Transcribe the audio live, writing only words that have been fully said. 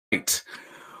Right.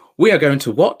 We are going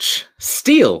to watch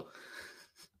Steel,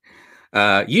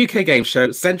 UK game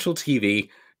show, Central TV,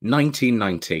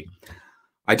 1990.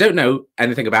 I don't know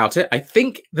anything about it. I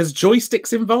think there's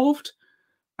joysticks involved.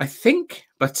 I think,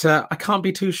 but I can't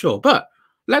be too sure. But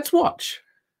let's watch.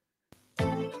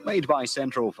 Made by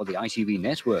Central for the ITV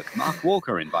network, Mark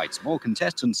Walker invites more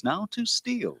contestants now to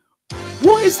Steel.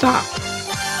 What is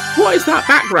that? What is that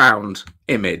background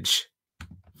image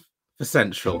for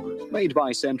Central? Made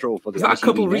by Central for the Is that ITV a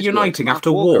couple network, reuniting Mark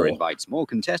after Walker war? Invites more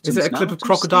contestants Is it a clip now of to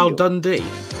Crocodile Steel. Dundee?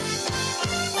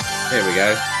 Here we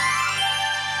go.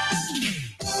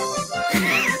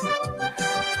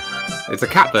 It's a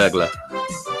cat burglar.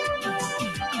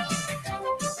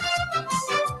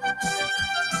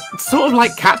 It's sort of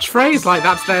like catchphrase, like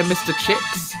that's their Mr.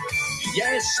 Chips.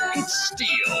 Yes, it's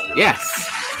Steel. Yes,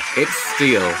 it's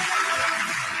Steel.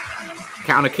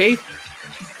 Cat on a key.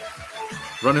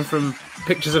 Running from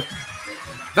pictures of...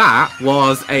 That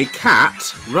was a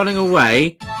cat running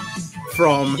away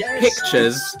from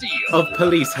pictures of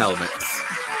police helmets.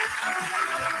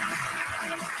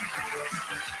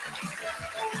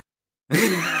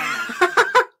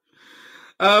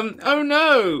 Oh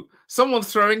no!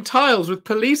 Someone's throwing tiles with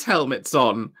police helmets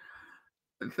on.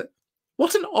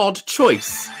 What an odd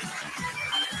choice.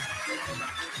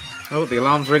 Oh, the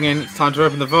alarm's ringing. It's time to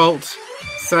open the vault.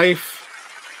 Safe.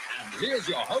 And here's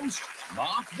your host,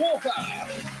 Mark Walker.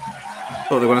 Thought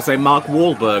they were going to say Mark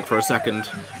Wahlberg for a second.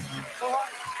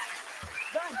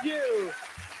 Thank you.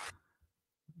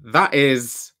 That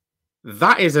is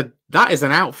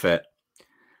an outfit.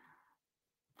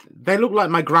 They look like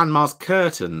my grandma's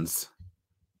curtains.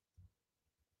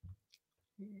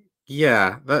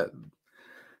 Yeah,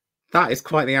 that is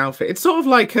quite the outfit. It's sort of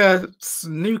like a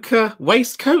snooker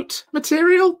waistcoat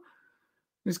material.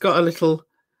 He's got a little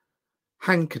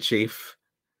handkerchief.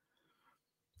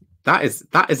 That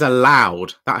is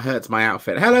allowed. That hurts my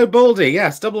outfit. Hello, Baldy.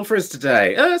 Yes, double frizz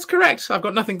today. That's correct. I've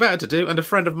got nothing better to do. And a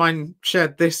friend of mine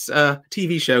shared this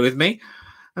TV show with me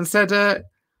and said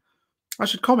I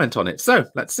should comment on it. So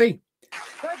let's see.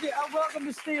 Thank you, and welcome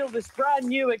to Steel, this brand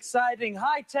new, exciting,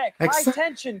 high-tech,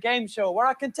 high-tension game show where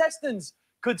our contestants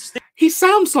could steal. He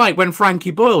sounds like when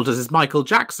Frankie Boyle does his Michael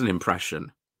Jackson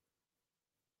impression.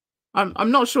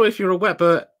 I'm not sure if you're aware,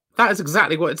 but that is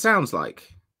exactly what it sounds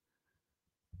like.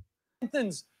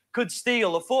 Could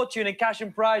steal a fortune in cash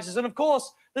and prizes, and of course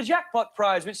the jackpot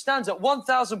prize, which stands at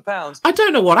 £1,000. I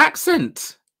don't know what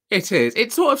accent it is.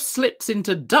 It sort of slips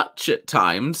into Dutch at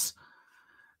times.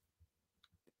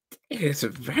 It's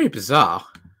very bizarre.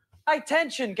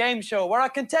 High-tension game show where our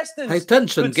contestants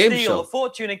High-tension game steal show. a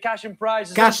fortune in cash and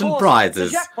prizes. Cash and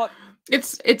prizes. The jackpot.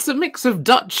 It's a mix of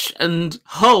Dutch and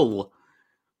Hull.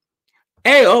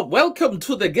 Hey, welcome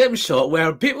to the game show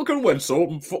where people can win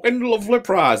some fucking lovely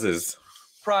prizes.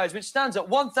 Prize, which stands at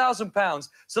 £1,000.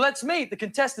 So let's meet the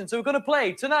contestants who are going to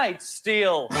play tonight's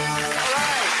Steel. All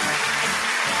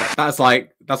right. That's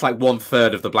like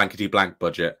 1/3 of the blankety blank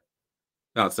budget.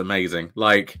 That's amazing.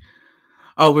 Like,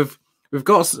 oh, we're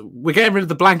getting rid of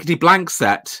the blankety blank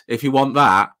set. If you want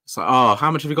that, it's like, oh,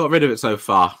 how much have we got rid of it so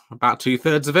far? About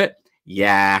 2/3 of it.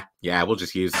 Yeah, we'll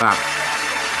just use that.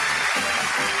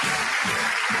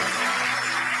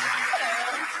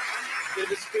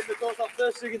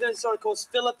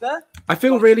 I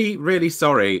feel really, really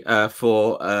sorry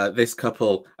for this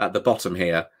couple at the bottom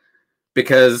here,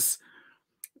 because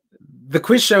the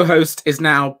quiz show host is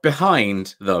now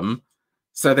behind them.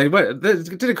 So they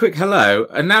did a quick hello,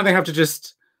 and now they have to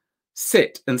just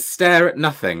sit and stare at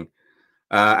nothing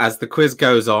as the quiz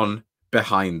goes on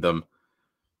behind them.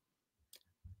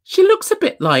 She looks a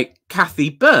bit like Kathy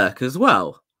Burke as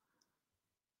well.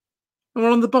 And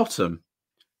we're on the bottom.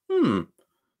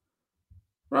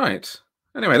 Right.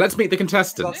 Anyway, let's meet the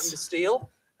contestants.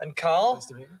 Steel and Carl.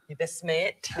 You're best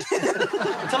mate.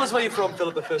 Tell us where you're from,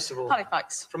 Philippa, first of all.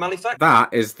 Halifax. From Halifax.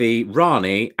 That is the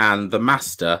Rani and the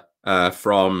Master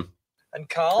from And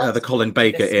Carl. the Colin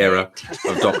Baker era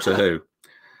of Doctor Who.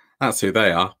 That's who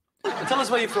they are. And tell us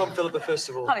where you're from, Philippa, first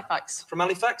of all. Halifax. From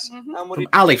Halifax? Mm-hmm. And what From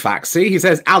Halifax. See, he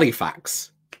says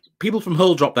Halifax. People from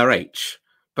Hull drop their H,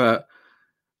 but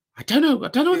I don't know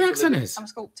what the accent is. I'm a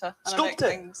sculptor. And Sculptor? I make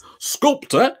things.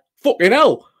 Sculptor? Fucking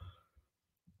hell.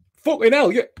 Fucking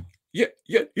hell.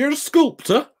 You're a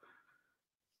sculptor?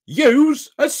 Use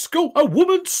a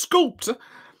woman sculptor?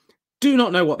 Do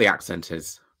not know what the accent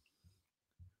is.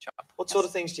 What sort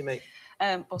of things do you make?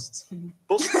 Busts.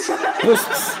 Busts?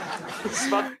 Busts.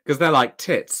 Because they're like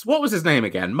tits. What was his name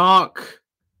again? Mark.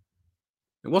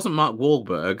 It wasn't Mark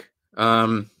Wahlberg.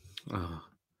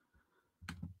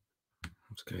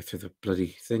 Let's go through the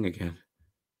bloody thing again.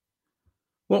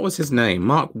 What was his name?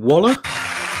 Mark Waller?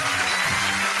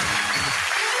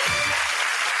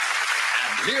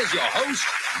 here's your host,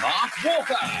 Mark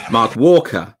Walker. Mark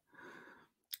Walker,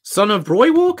 son of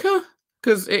Roy Walker,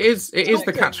 because it is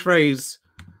the catchphrase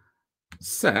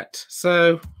set.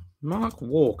 So Mark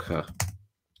Walker.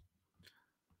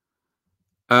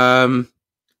 There's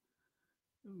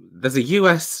a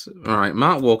US, all right,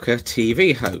 Mark Walker,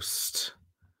 TV host.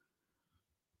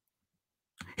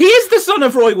 He is the son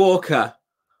of Roy Walker.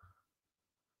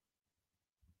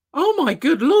 Oh my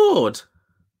good Lord.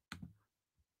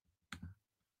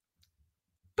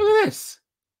 Look at this.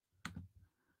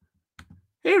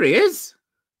 Here he is.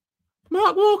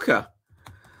 Mark Walker.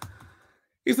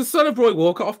 He's the son of Roy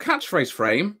Walker of catchphrase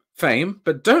fame,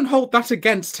 but don't hold that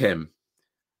against him.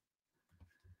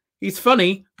 He's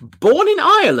funny. Born in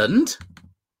Ireland.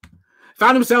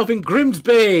 Found himself in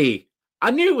Grimsby.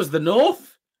 I knew it was the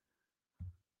North.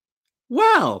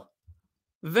 Well,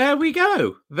 there we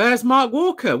go. There's Mark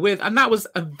Walker and that was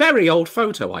a very old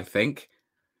photo, I think.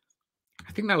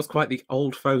 I think that was quite the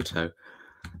old photo.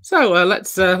 So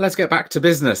let's get back to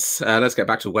business. Let's get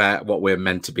back to what we're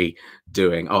meant to be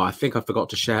doing. Oh, I think I forgot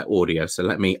to share audio, so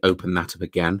let me open that up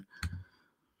again.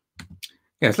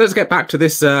 Yes, let's get back to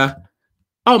this.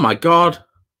 Oh my God!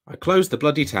 I closed the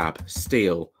bloody tab.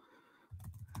 Steal.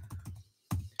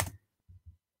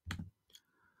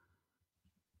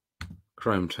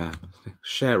 Chrome tab.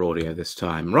 Share audio this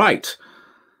time. Right.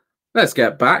 Let's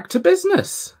get back to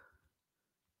business.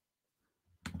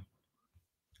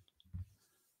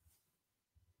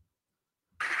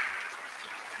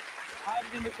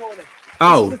 In the corner.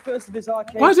 Oh, This is the first of this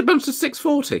arcade. why is it bumped to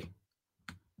 640?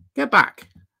 Get back.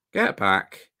 Get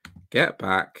back. Get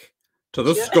back to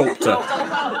the sculptor.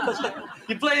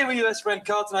 You're playing with your best friend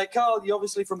Carl tonight. Carl, you're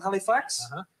obviously from Halifax,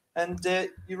 and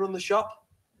you run the shop.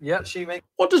 Yeah.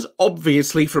 What does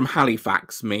obviously from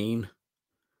Halifax mean?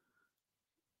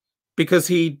 Because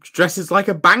he dresses like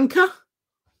a banker?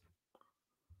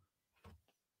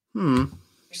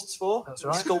 For That's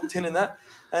right. sculpting and that.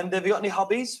 And have you got any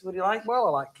hobbies? What do you like? Well,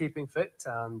 I like keeping fit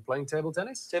and playing table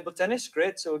tennis. Table tennis,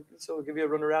 great. So we'll give you a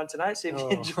run around tonight. See if you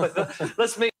enjoy that.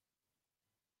 Let's meet.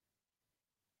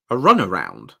 A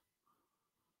runaround?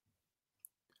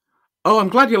 Oh, I'm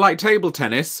glad you like table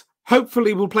tennis.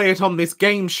 Hopefully we'll play it on this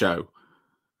game show.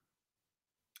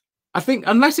 I think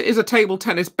unless it is a table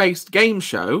tennis based game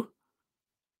show,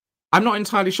 I'm not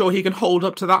entirely sure he can hold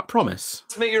up to that promise.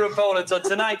 Let's meet your opponent on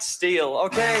tonight's Steel.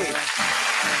 Okay.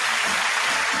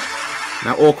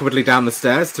 Now awkwardly down the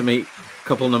stairs to meet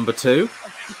couple number 2.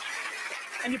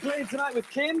 And you're playing tonight with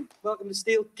Kim. Welcome to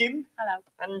Steel, Kim. Hello.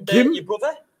 And Kim? your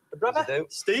brother,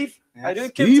 Steve. Yeah. How you doing,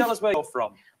 Kim? Steve? Tell us where you're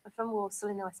from. I'm from Walsall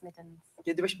in the West Midlands.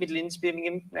 You're the West Midlands,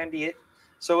 Birmingham, around here.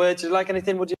 So, do you like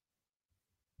anything? Would you?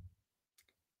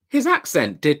 His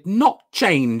accent did not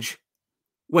change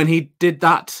when he did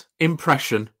that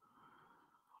impression.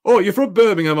 Oh, you're from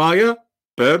Birmingham, are you?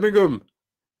 Birmingham.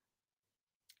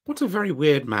 What a very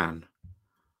weird man.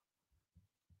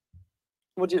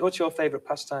 What's your favourite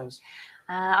pastimes?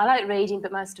 I like reading,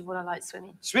 but most of all, I like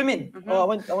swimming. Swimming. Oh,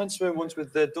 I went swimming once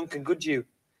with Duncan Goodhue,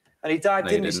 and he dived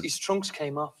No, you in. didn't. His trunks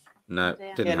came off. No,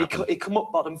 Yeah. didn't Yeah, and happen. he come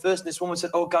up bottom first, and this woman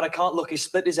said, "Oh God, I can't look." He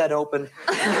split his head open.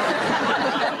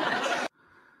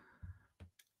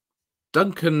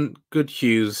 Duncan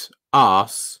Goodhue's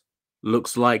arse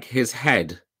looks like his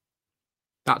head.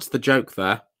 That's the joke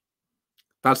there.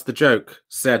 That's the joke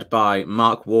said by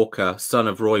Mark Walker, son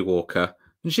of Roy Walker.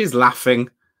 And she's laughing.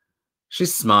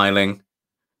 She's smiling.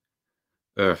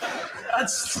 Ugh.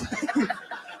 That's...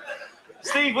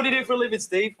 Steve, what do you do for a living,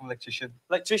 Steve? I'm an electrician.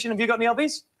 Electrician. Have you got any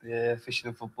hobbies? Yeah, fishing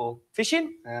and football.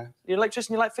 Fishing? Yeah. You're an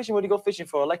electrician, you like fishing? What do you go fishing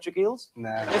for? Electric eels?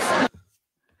 Nah.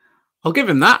 I'll give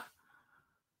him that.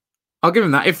 I'll give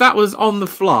him that. If that was on the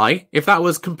fly, if that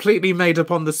was completely made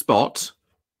up on the spot,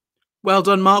 well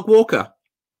done, Mark Walker.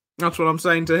 That's what I'm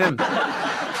saying to him.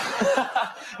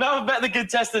 Now we've met the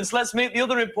contestants. Let's meet the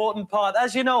other important part.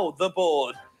 As you know, the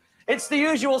board. It's the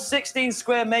usual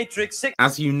 16-square matrix.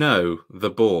 As you know, the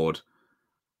board.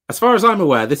 As far as I'm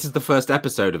aware, this is the first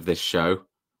episode of this show.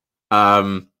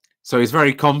 So he's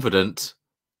very confident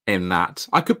in that.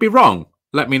 I could be wrong.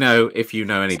 Let me know if you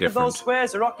know any Those different.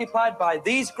 squares are occupied by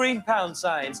these green pound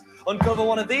signs. Uncover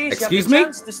one of these, Excuse you have me? a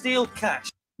chance to steal cash.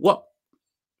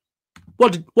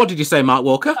 What did you say, Mark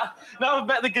Walker? Now we've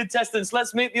met the contestants.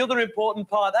 Let's meet the other important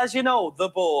part. As you know, the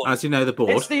board. As you know, the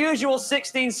board. It's the usual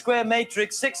 16-square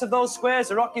matrix. 6 of those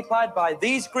squares are occupied by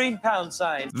these green pound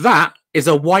signs. That is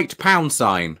a white pound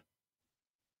sign.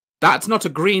 That's not a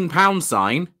green pound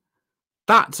sign.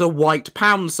 That's a white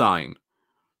pound sign.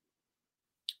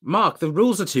 Mark, the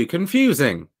rules are too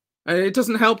confusing. It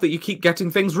doesn't help that you keep getting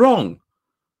things wrong.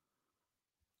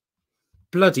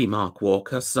 Bloody Mark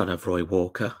Walker, son of Roy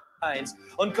Walker.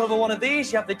 Uncover one of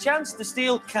these, you have the chance to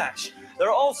steal cash. There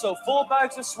are also 4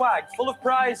 bags of swag full of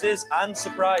prizes and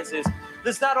surprises.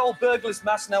 There's that old burglar's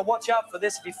mask. Now watch out for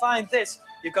this. If you find this,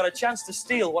 you've got a chance to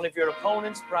steal one of your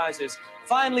opponent's prizes.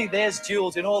 Finally, there's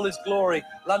Jules in all his glory.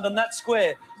 Land on that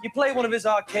square. You play one of his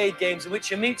arcade games in which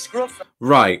you meet Scruff.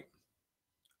 Right.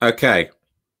 Okay.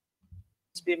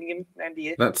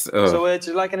 That's. So,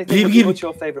 do you like anything? What's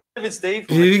your favourite? Steve,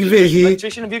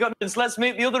 electrician, have you got? Let's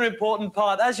meet the other important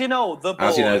part. As you know, the board.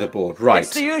 As you know, the board. Right.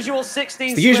 It's the usual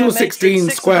 16. The usual 16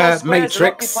 square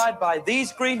matrix. By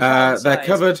these green they're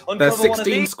covered. They're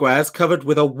 16 squares covered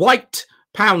with a white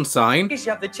pound sign. You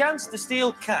have the chance to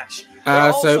steal cash.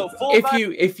 So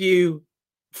if you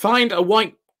find a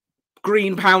white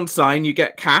green pound sign, you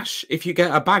get cash. If you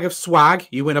get a bag of swag,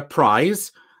 you win a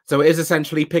prize. So it is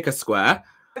essentially pick a square.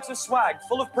 Bags of swag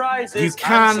full of prizes. You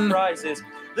can and surprises.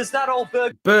 There's that old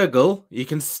burgle. You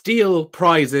can steal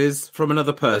prizes from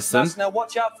another person. Now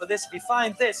watch out for this. If you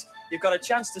find this, you've got a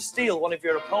chance to steal one of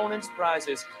your opponent's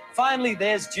prizes. Finally,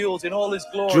 there's Jules in all his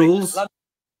glory. Jules,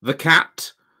 the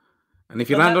cat. And if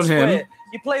you land on him,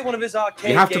 you play one of his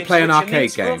arcade you have to play an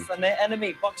arcade game.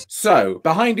 So,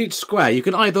 behind each square, you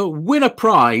can either win a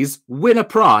prize,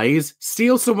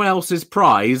 steal someone else's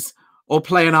prize, or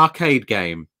play an arcade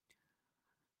game.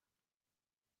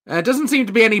 There doesn't seem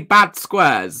to be any bad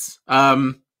squares.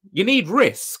 You need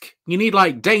risk. You need,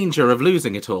 like, danger of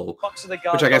losing it all.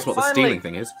 Which I guess what the stealing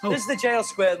thing is. Oh. This is the jail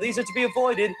square. These are to be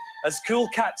avoided, as cool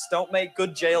cats don't make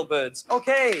good jailbirds.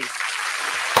 Okay.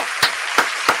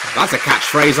 That's a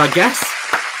catchphrase, I guess.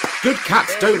 Good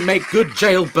cats don't make good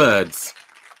jailbirds.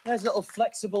 There's a little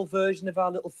flexible version of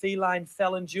our little feline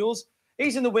felon, Jules.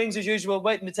 He's in the wings as usual,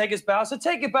 waiting to take his bow. So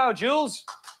take your bow, Jules.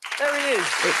 There he is.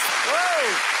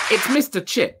 It's Mr.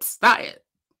 Chips. That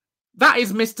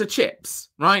is Mr. Chips,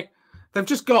 right? They've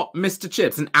just got Mr.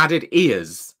 Chips and added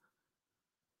ears.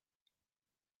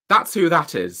 That's who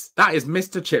that is. That is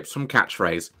Mr. Chips from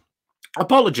Catchphrase.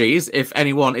 Apologies if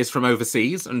anyone is from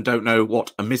overseas and don't know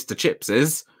what a Mr. Chips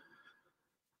is.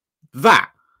 That.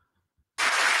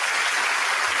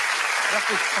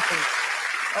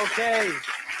 Okay.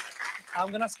 I'm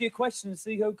going to ask you a question and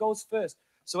see who goes first.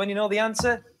 So when you know the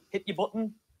answer, hit your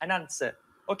button and answer.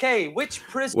 Okay, which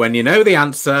prison... When you know the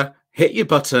answer, hit your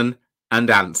button and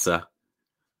answer.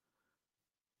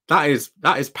 That is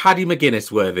Paddy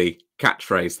McGuinness worthy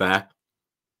catchphrase there.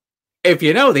 If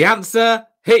you know the answer,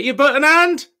 hit your button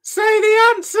and say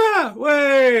the answer.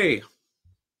 Way.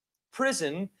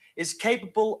 Prison is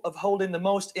capable of holding the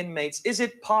most inmates. Is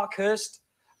it Parkhurst,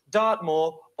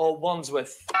 Dartmoor, or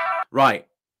Wandsworth? Right.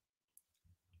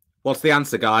 What's the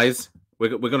answer, guys? We're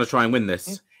going to try and win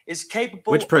this. Is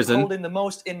capable Which prison of holding the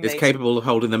most inmates? Is capable of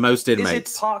holding the most inmates?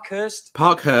 Is it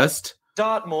Parkhurst,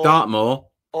 Dartmoor,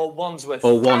 or Wandsworth?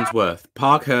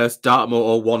 Parkhurst, Dartmoor,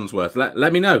 or Wandsworth.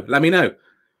 Let me know. Let me know.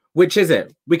 Which is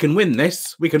it? We can win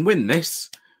this. We can win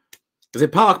this. Is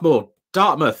it Parkmoor,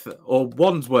 Dartmouth, or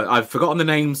Wandsworth? I've forgotten the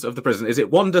names of the prison. Is it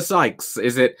Wanda Sykes?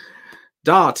 Is it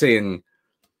Darting?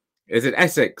 Is it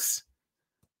Essex?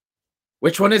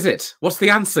 Which one is it? What's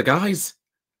the answer, guys?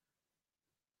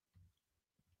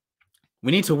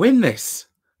 We need to win this.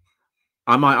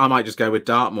 I might just go with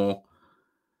Dartmoor. I'm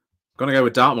going to go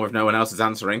with Dartmoor if no one else is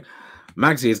answering.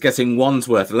 Magsy is getting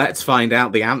Wandsworth. Let's find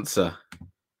out the answer.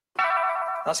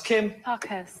 That's Kim.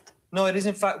 Parkhurst. No, it is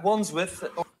in fact Wandsworth.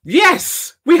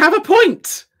 Yes! We have a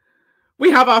point!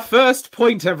 We have our first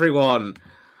point, everyone.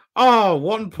 Oh,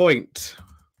 1 point.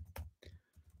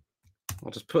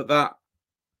 I'll just put that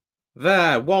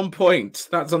there. 1 point.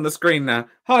 That's on the screen now.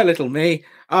 Hi, little me.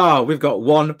 Oh, we've got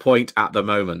 1 point at the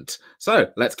moment.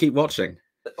 So, let's keep watching.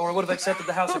 Or I would have accepted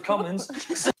the House of Commons.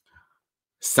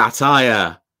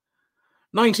 Satire.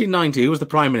 1990, who was the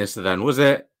Prime Minister then? Was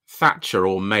it Thatcher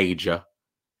or Major?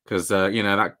 Because, you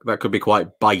know, that could be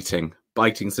quite biting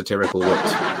satirical wit.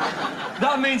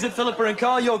 That means that Philippa and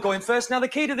Carl, you're going first. Now, the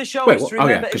key to the show is to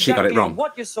remember exactly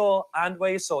what you saw and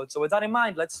where you saw it. So with that in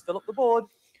mind, let's fill up the board.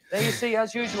 There you see,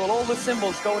 as usual, all the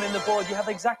symbols going in the board. You have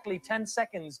exactly 10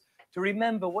 seconds to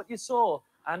remember what you saw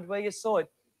and where you saw it.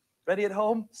 Ready at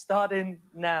home? Starting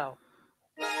now.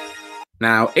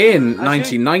 Now, in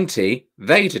 1990,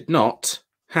 they did not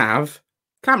have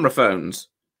camera phones.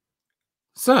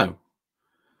 So,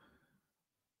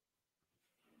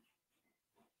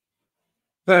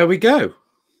 there we go.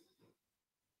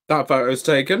 That photo's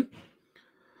taken.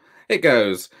 It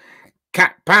goes...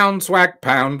 Cat, pound, swag,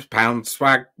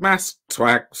 mask,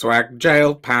 swag,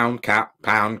 jail, pound, cat,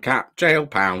 jail,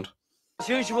 pound. As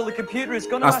usual, the computer is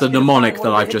going to That's the mnemonic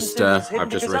that I've just written.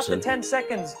 After 10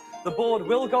 seconds, the board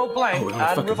will go blank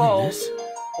and revolve.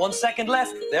 1 second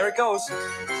left. There it goes.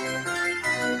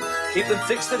 Keep them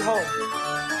fixed at home.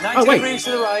 90 degrees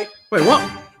to the right. Wait, what?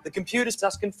 The computer's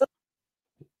asking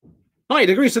 90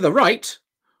 degrees to the right?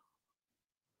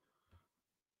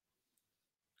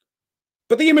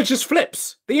 But the image just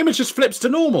flips. The image just flips to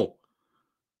normal.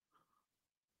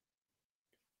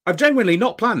 I've genuinely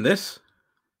not planned this.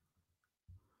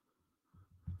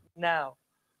 now.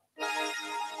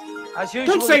 As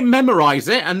usual, Don't say memorize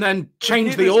it and then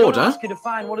change the computer's order. gonna ask you to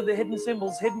find one of the hidden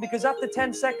symbols hidden, because after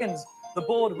 10 seconds, the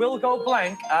board will go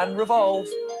blank and revolve.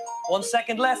 1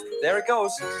 second left. There it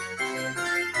goes.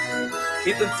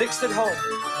 Keep them fixed at home.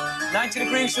 90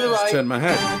 degrees to the right. Turn my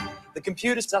head. The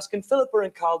computer's asking Philippa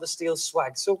and Carl to steal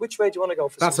swag. So which way do you want to go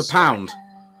for? That's a some pound.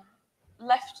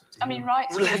 Left. I mean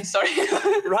right. Sorry.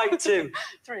 swag? Right 2.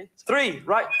 3. 3.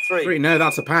 Right 3. 3. No,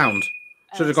 that's a pound.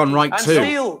 Should have gone right And 2.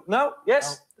 steal. No.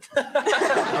 Yes.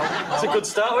 That's a good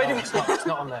start. Where do you want to It's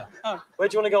not on there. Where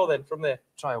do you want to go then? From there.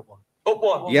 Try up one. Up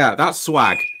 1. Yeah, that's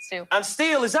swag. Steal. And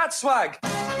steal. Is that swag?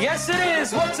 Yes, it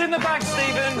is. What's in the bag,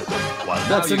 Stephen? Well,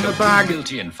 now What's you in the can bag? plead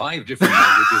guilty in 5 different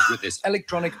languages with this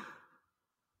electronic.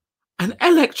 An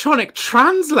electronic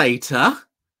translator?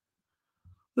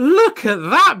 Look at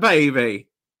that, baby.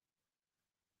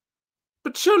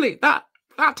 But surely that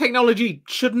technology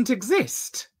shouldn't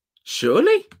exist.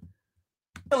 Surely?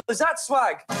 Is that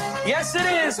swag? Yes, it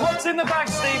is. What's in the bag,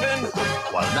 Stephen?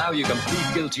 Well, now you can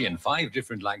plead guilty in 5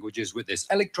 different languages with this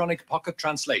electronic pocket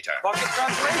translator. Pocket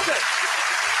translator.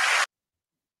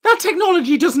 That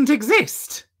technology doesn't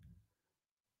exist.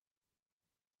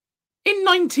 In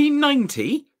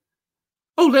 1990?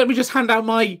 Oh, let me just hand out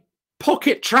my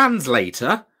pocket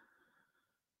translator.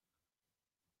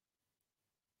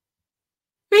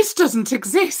 This doesn't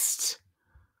exist.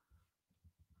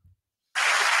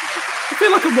 I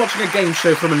feel like I'm watching a game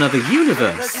show from another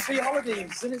universe. Legacy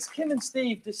Holidays, and it's Kim and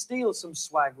Steve to steal some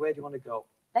swag. Where do you want to go?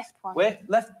 Left one. Where?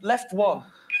 Left 1.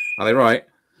 Are they right?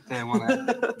 There one.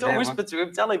 Don't whisper to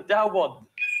him. Tell him. Down 1.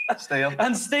 Steal.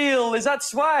 And steal. Is that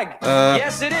swag?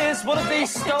 Yes, it is. What have they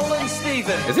stolen,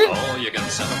 Stephen? Is it? Oh, you can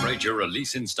celebrate your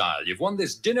release in style. You've won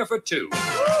this dinner for 2. Woo!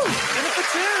 Dinner for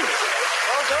 2.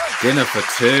 Well done. Dinner for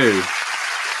 2.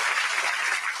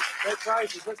 Great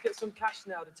prizes. Let's get some cash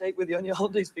now to take with you on your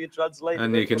holidays for your translator.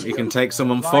 And you can take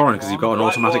someone foreign because you've got an Right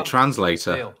automatic one.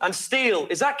 translator. Steal. And steal.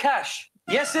 Is that cash?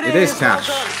 Yes, it is. It is cash.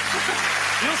 Well done.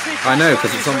 You'll see I know, cash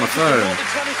 'cause it's on my values phone. ranging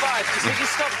from 25. Just hit your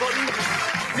stop button.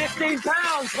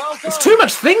 £15. Well done. There's too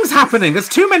much things happening. There's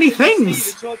too many Steve, things.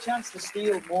 it's your chance to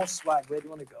steal more swag. Where do you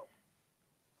want to go?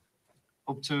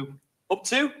 Up 2 Up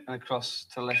 2 and across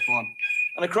to left 1.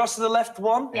 and across to the left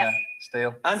 1. Yeah.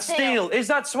 Steal. And steal. Is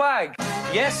that swag?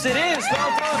 Yes, it is. Well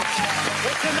done.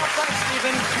 What's in that bag,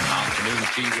 Stephen? Afternoon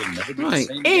tea will never be Right,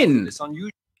 the same. in. This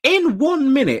unusual. In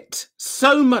 1 minute,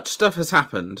 so much stuff has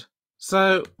happened.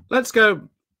 So let's go,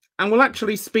 and we'll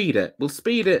actually speed it. We'll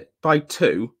speed it by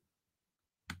 2.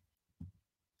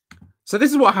 So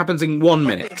this is what happens in 1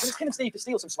 minute. It's Kim and Steve to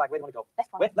steal some swag. Where do you want to go?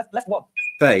 Left one. Where? Left 1.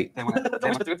 They. There one. Don't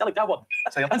whisper to him. Tell him. Down 1.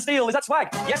 Steal. And steal. Is that swag?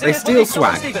 Yes, it They is. steal What have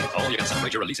swag. stolen, Stephen? Oh, you can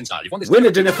celebrate your release in style. You've won this Win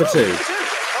a dinner dinner for 2. Well done.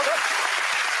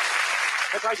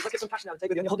 Great prizes. Let's get some cash now to take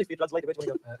with you on your holidays for your translator. Where do you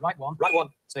want to go? Right 1. Right 1.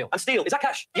 Steal. And steal. Is that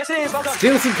cash? Yes, it is. Well done.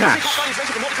 Steal some cash.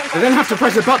 They then have to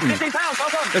press a button. £15. Well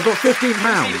done. They've got £15.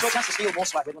 Steve, it's your chance to steal more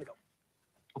swag. Where do you want to go?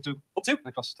 Up 2 Up 2 and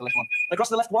across to left 1. and across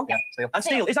to the left 1. Yeah. Steal. And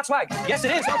steal. Is that swag? Yes,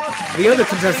 it is. Well done. The other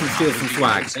contestant steals some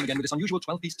swag, Same again with this unusual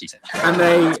 12-piece tea set. and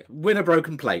they win a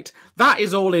broken plate. That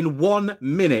is all in 1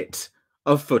 minute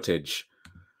of footage.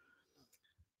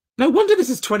 No wonder this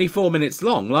is 24 minutes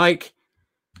long. Like,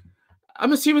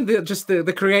 I'm assuming that just the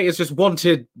creators just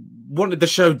wanted the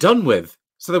show done with.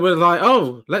 So they were like,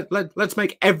 oh, let's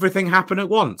make everything happen at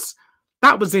once.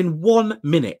 That was in 1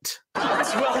 minute.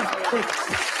 That's well.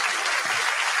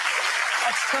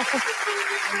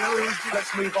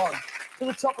 Let's move on to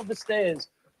the top of the stairs,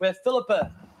 where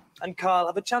Philippa and Carl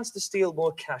have a chance to steal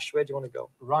more cash. Where do you want to go?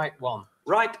 Right 1.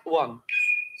 Right 1.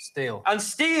 Steal. And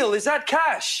steal. Is that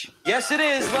cash? Yes, it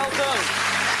is. Well done.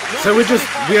 So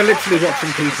we are literally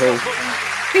watching people.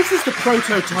 This is the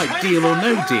prototype Deal or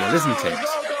No Deal, isn't it?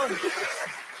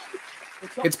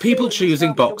 It's people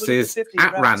choosing boxes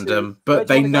at random, but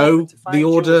they know the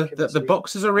order that the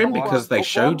boxes are in because they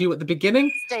showed you at the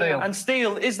beginning. Steal. And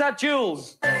steal. Is that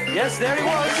Jules? Yes, there he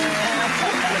was.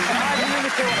 Hiding in the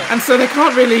corner. And so they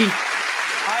can't really...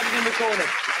 Hiding in the corner.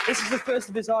 This is the first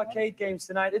of his arcade games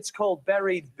tonight. It's called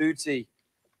Buried Booty.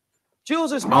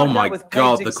 Jules has marked my out with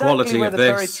God, paints the quality exactly where of the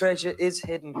this. buried treasure is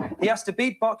hidden. He has to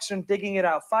beat Boxer in digging it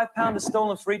out. £5 is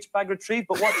stolen for each bag retrieved,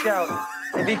 but watch out.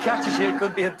 If he catches you, it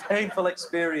could be a painful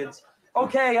experience.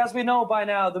 Okay, as we know by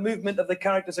now, the movement of the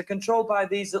characters are controlled by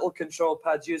these little control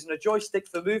pads using a joystick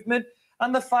for movement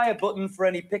and the fire button for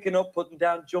any picking up, putting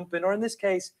down, jumping, or in this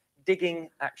case, digging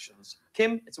actions.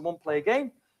 Kim, it's a one-player game.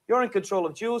 You're in control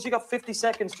of Jules. You've got 50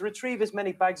 seconds to retrieve as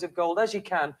many bags of gold as you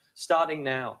can, starting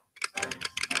now.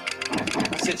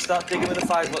 That's it, start digging with the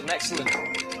fire button. Excellent.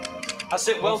 That's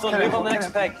it, well done. Move on the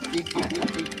next peg.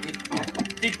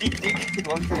 Dig, dig, dig.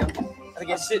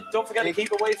 That's it. Don't forget to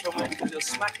keep away from it because he'll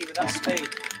smack you with that spade.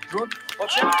 Good.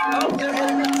 Watch out.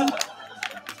 Oh,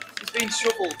 he's being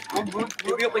shoveled.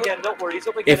 He'll be up again. Don't worry. He's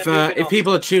up again. If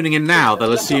people are tuning in now,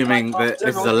 they're assuming that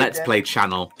this is a Let's Play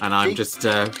channel, and I'm just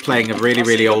playing a really,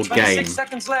 really old game. 6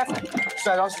 seconds left.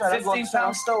 15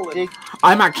 pounds stolen.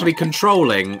 I'm actually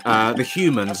controlling the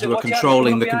humans who are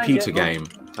controlling the computer game.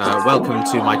 Welcome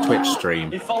to my Twitch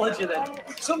stream. He followed you then.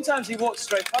 Sometimes he walks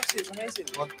straight past you. It's amazing.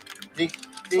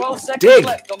 12 seconds Dig.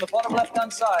 left on the bottom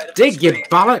left-hand side. Dig, you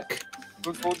bollock!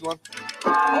 Good forward one.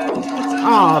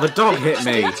 Ah, the dog hit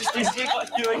me. He's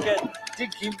got you again.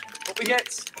 Dig him. What we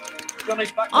get?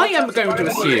 Back I am going to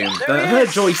assume that her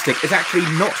joystick is actually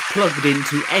not plugged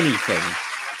into anything.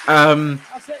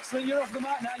 That's excellent. You're off the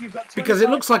mark now. You've got Because it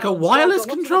looks like a 25 wireless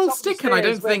pounds. control Up to the top of the stick, and I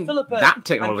don't stairs where think Philippa that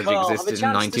technology and Carl have a existed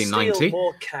in chance to steal 1990.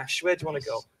 more cash. Where do you want to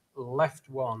go? Left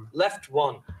one. Left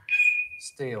one.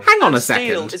 Steal. Hang on a Steal.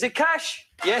 second. Is it cash?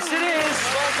 Yes, it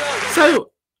is. Well done.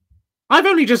 So, I've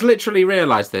only just literally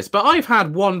realised this, but I've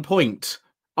had 1 point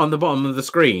on the bottom of the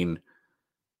screen.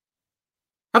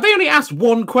 Have they only asked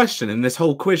one question in this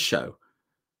whole quiz show?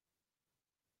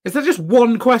 Is there just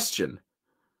one question?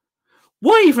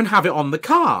 Why even have it on the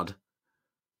card?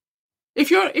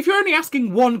 If you're only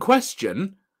asking one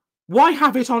question, why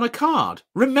have it on a card?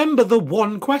 Remember the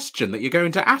one question that you're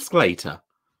going to ask later.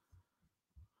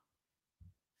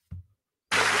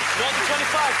 More than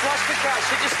 25. Flash the cash.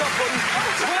 Hit your stop button.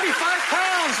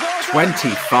 £25. Well done.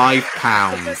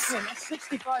 £25. That's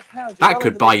 £65. That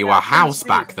could buy you a house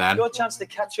back then. Your chance to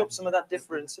catch up some of that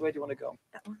difference. Where do you want to go?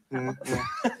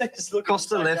 Just look Across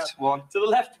the left one. to the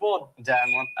left one.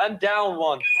 Down one. And down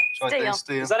one. Steal.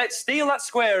 Steal. Is that it? Steal that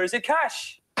square. Is it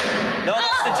cash? No,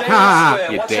 that's the jail Ha,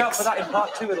 square. you Watch out dicks. for that in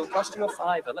part 2. It'll cost you a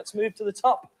 £5. Let's move to the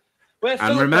top. Where And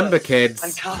Philippa remember, and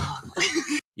kids, Carl.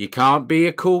 you can't be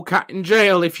a cool cat in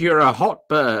jail if you're a hot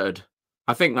bird.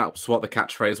 I think that's what the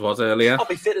catchphrase was earlier. I'll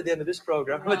be fit at the end of this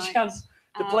program. Have a Right. chance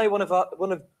to play one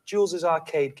of Jules's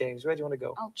arcade games. Where do you want to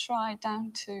go? I'll try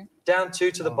down to. Down 2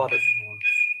 to the bottom.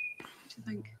 What do you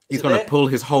think? He's Is it going to there? pull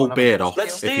his whole beard off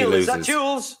Let's if he steal. Is that loses.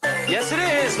 Jules? Yes, it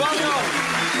is. Well done.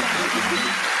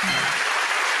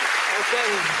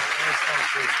 Okay.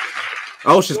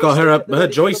 Oh, she's got her Jules, her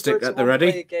joystick at the ready.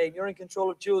 one-player game. You're in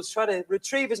control of Jules. Try to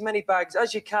retrieve as many bags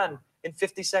as you can in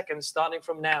 50 seconds, starting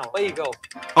from now. There you go.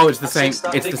 Oh, it's the That's same. it,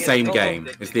 start It's the digging. same Go game.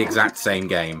 on. It's the exact same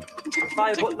game. The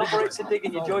fire button operates the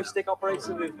digging. Your joystick operates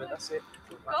the movement. That's it.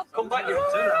 Come back. The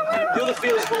other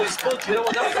field's full of spuds. You don't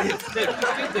want that.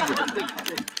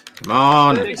 Come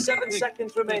on. 37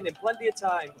 seconds remaining. Plenty of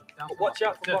time. But watch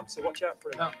out for Boxer. Watch out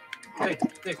for him.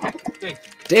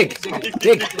 Dig,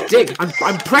 dig, dig.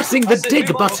 I'm pressing the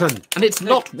dig button, and it's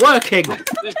not working. Come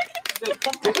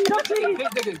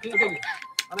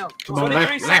on, 23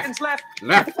 left, seconds left,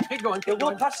 left. left. He'll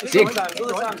walk past you Dig. sometimes.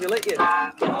 Other times he'll hit you.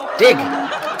 Dig.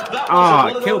 That Ah,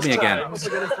 was one of killed those me again. times.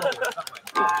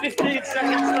 15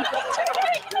 seconds left.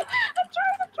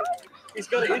 He's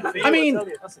got it in for you, I mean, tell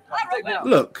you.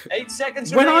 Look, 8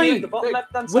 seconds when remaining I- at the bottom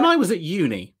left-hand side. when I was at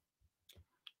uni,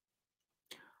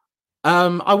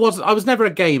 I was never a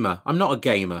gamer. I'm not a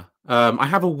gamer. I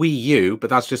have a Wii U, but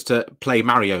that's just to play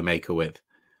Mario Maker with.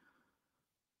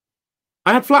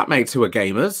 I had flatmates who were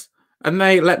gamers, and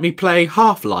they let me play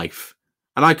Half-Life,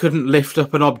 and I couldn't lift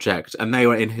up an object, and they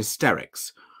were in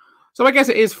hysterics. So I guess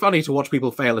it is funny to watch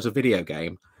people fail at a video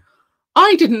game.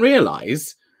 I didn't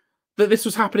realise that this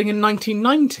was happening in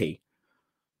 1990.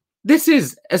 This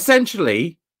is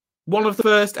essentially one of the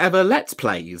first ever Let's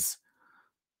Plays.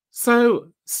 So,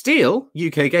 Steel,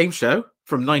 UK game show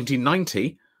from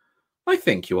 1990. I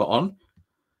think you are on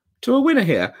to a winner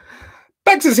here.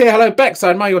 Bex is here. Hello, Bex.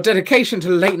 I admire your dedication to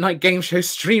late night game show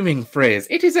streaming, Friz.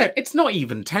 It's not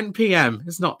even 10 p.m.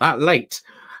 It's not that late.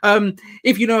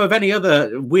 If you know of any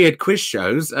other weird quiz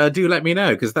shows, do let me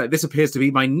know, because this appears to be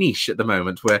my niche at the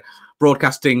moment. We're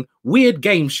broadcasting weird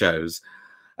game shows.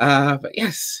 But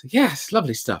yes,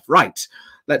 lovely stuff. Right,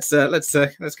 let's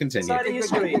continue. Side of your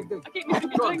screen. I keep missing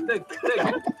my drink.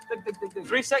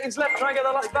 3 seconds left. Try and get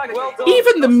that last bag. Well done.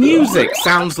 Even the music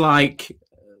sounds like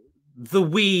the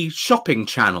Wii shopping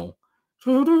channel.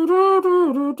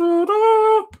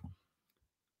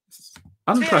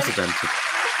 Unprecedented.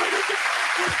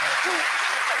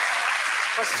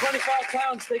 That's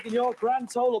 £25, taking your grand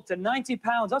total up to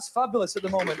 £90. That's fabulous at the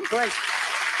moment. Great.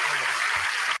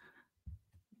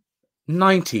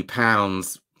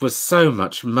 £90 was so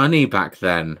much money back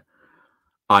then,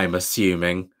 I'm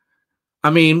assuming.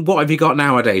 I mean, what have you got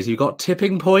nowadays? You've got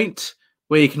Tipping Point,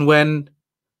 where you can win,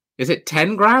 is it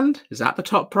 10 grand? Is that the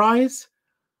top prize?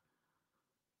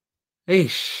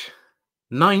 Eesh.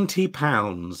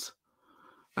 £90.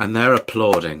 And they're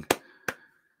applauding.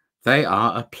 They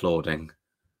are applauding.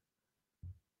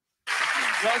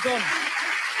 Well done.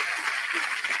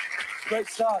 Great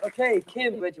start. Okay,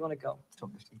 Kim, where do you want to go?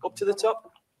 Up to the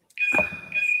top.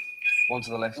 One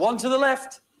to the left. One to the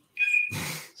left.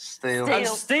 Steal. Steal. And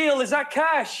steal, is that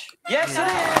cash? Yes, it is.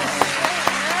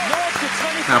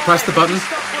 Now press the button.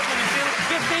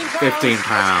 £15.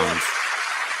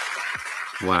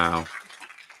 £15. Wow.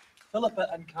 Philippa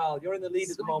and Carl, you're in the lead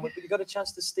at the moment, but you've got a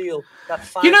chance to steal that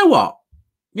five. You know what?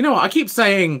 I keep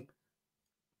saying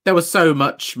there was so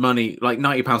much money, like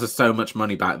 £90 is so much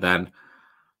money back then.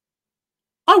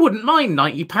 I wouldn't mind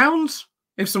 £90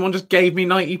 if someone just gave me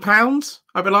 £90.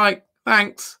 I'd be like,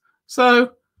 thanks.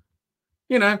 So,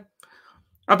 I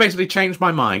basically changed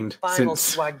my mind Final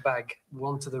since. swag bag.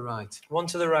 One to the right. One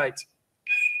to the right.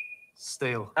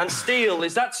 Steal. And steal,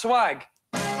 is that swag?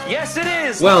 Yes, it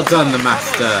is. Well done, the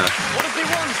master. What have they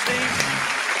won, Steve?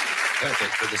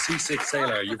 Perfect for the seasick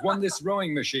sailor. You've won this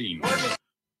rowing machine.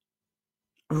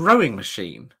 Rowing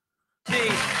machine.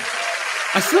 Steve.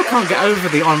 I still can't get over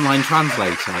the online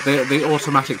translator, the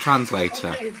automatic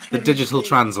translator, the digital Your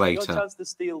translator. chance to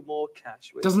steal more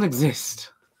cash. It doesn't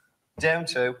exist. Down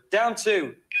two. Down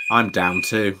two. I'm down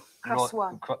 2. Cross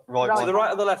one. Right To the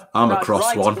right or the left? I'm Right. across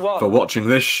Right one for watching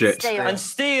this shit. Steal. And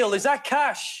steal, is that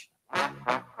cash?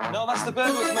 No, that's the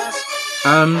burglar's mask.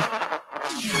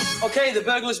 Okay, the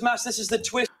burglar's mask, this is the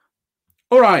twist.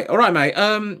 All right, mate.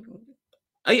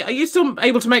 Are you still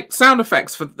able to make sound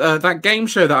effects for that game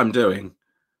show that I'm doing?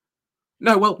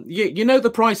 No, well, you know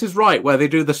The Price is Right, where they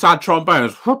do the sad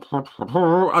trombones.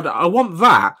 I want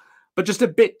that, but just a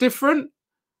bit different.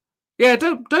 Yeah,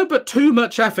 don't put too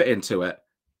much effort into it.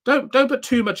 Don't put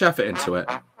too much effort into it.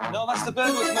 No, that's the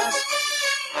burglar's mask.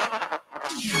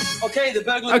 Okay, the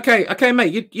burglar. Okay,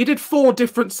 mate. You did 4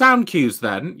 different sound cues.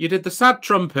 Then you did the sad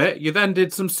trumpet. You then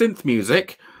did some synth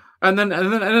music, and then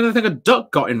I think a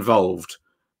duck got involved.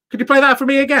 Could you play that for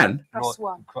me again? Cross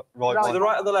one. Right. To the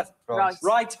right or the left? Right.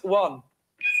 Right one.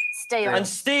 Steal. And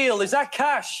steal, is that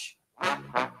cash?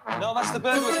 No, that's the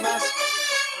burglar's mask.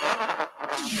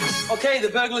 Okay, the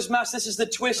burglar's mask, this is the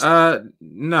twist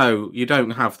No, you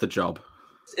don't have the job.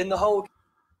 in the whole. It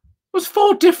was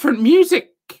 4 different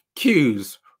music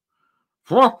cues.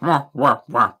 That's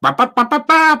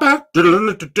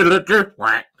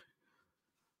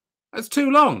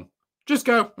too long. Just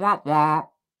go wah, wah.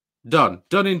 Done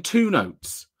in 2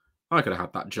 notes. I could have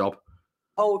had that job.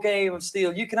 Whole game of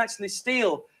steal. You can actually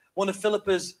steal one of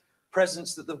Philippa's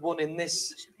presents that they've won in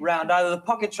this round, either the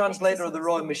pocket translator or the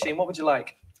rowing machine. What would you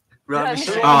like? Rowing The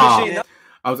machine. rowing Ah. machine.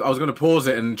 I was going to pause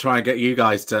it and try and get you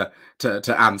guys to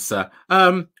answer.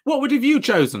 What would have you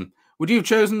chosen? Would you have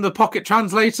chosen the pocket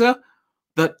translator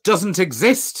that doesn't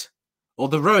exist, or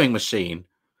the rowing machine?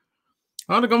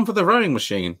 I'd have gone for the rowing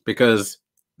machine because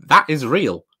that is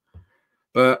real.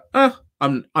 But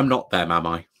I'm not them, am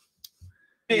I?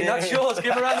 That's yours.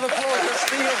 Give a round of applause. Let's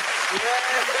steal.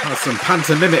 That's some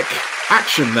pantomimic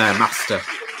action there, master.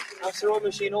 That's the rowing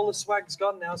machine. All the swag's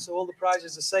gone now, so all the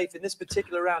prizes are safe in this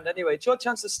particular round. Anyway, it's your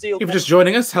chance to steal. If you're just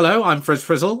joining us, hello, I'm Friz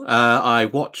Frizzle. I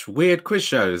watch weird quiz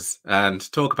shows and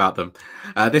talk about them.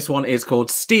 This one is called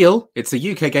Steal. It's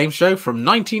a UK game show from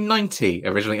 1990,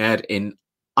 originally aired in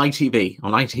ITV,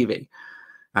 on ITV.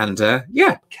 And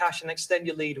yeah, Cash and extend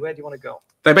your lead. Where do you want to go?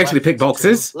 they basically pick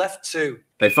boxes. Left 2.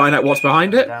 They find out what's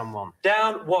behind it. Down 1.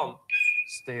 Down 1.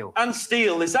 Steal. And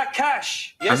steal. Is that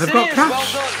cash? Yes, they've it got is.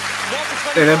 cash. Well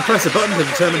done. They then press a button to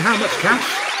determine how much cash.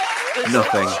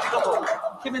 Nothing.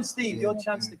 Kim and Steve, your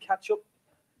chance to catch up.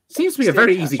 Seems to be a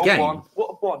very easy Up game. 1.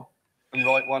 What one? And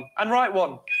right 1. And right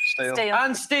one. Steal. Steal.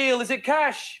 And steal. Is it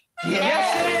cash?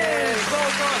 Yes, it is. Well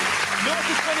done.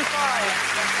 North is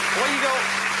 25. Away you go.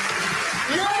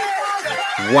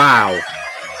 Wow.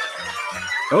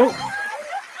 Oh.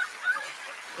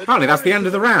 Apparently that's the end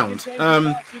of the round.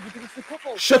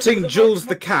 Shutting Jules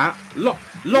the cat,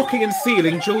 locking and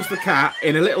sealing Jules the cat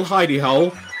in a little hidey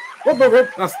hole.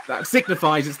 That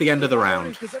signifies it's the end of the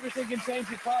round. Because everything can change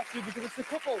in part 2 because it's the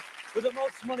couple with the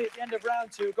most money at the end of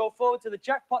round 2 go forward to the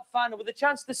jackpot final with a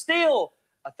chance to steal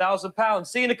 £1,000.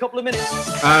 See you in a couple of minutes.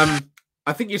 I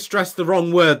think you stressed the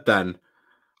wrong word then.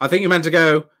 I think you meant to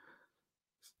go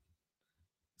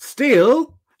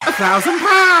steal £1,000.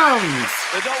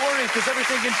 But don't worry, because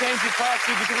everything can change in part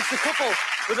 2, because it's the couple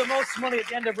with the most money at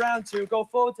the end of round 2 go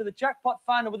forward to the jackpot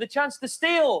final with a chance to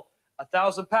steal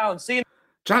 £1,000. See you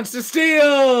Chance to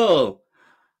steal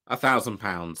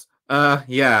 £1,000.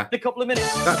 Yeah. in a couple of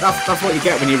minutes. That's what you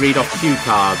get when you read off cue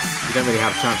cards. You don't really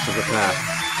have a chance to prepare.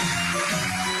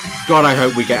 God, I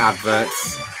hope we get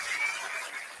adverts.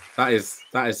 That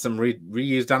is some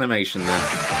reused animation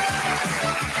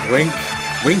there. Wink,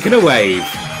 wink and a wave.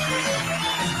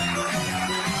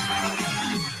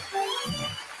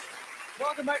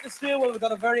 Welcome back to Steel. Well, we've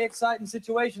got a very exciting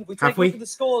situation. If we take Have a look we? at the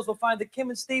scores, we'll find that Kim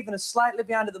and Stephen are slightly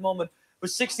behind at the moment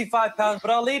with £65, but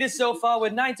our leaders so far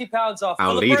with £90 off. Our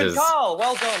Philippa leaders. and Carl,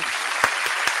 well done.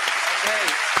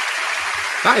 Okay.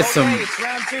 That is some. It's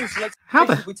round 2, so let's How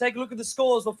the- if we take a look at the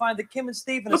scores, we'll find that Kim and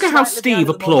Stephen Look are at how slightly behind Steve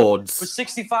at the moment applauds. with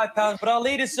 £65, but our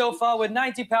leaders so far with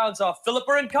 £90 off.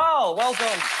 Philippa and Carl, well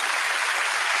done.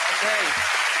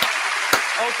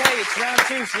 Okay, it's round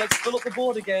 2, so let's fill up the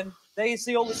board again. There you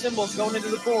see all the symbols going into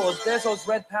the board. There's those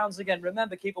red pounds again.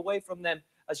 Remember, keep away from them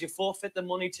as you forfeit the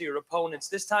money to your opponents.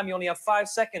 This time you only have 5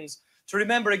 seconds to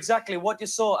remember exactly what you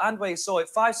saw and where you saw it.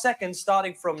 5 seconds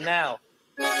starting from now.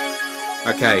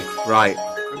 Okay, right.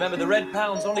 Remember, the red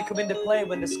pounds only come into play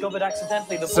when discovered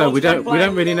accidentally. The So we don't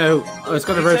really know. Oh, it's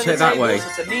got to rotate that way.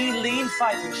 It's a mean, lean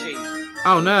fight machine.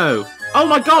 Oh no! Oh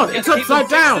my God! It's upside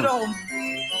down.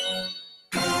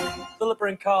 Philippa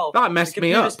and Carl. That messed the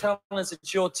me computer's up. telling us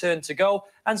it's your turn to go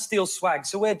and steal swag.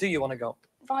 So where do you want to go?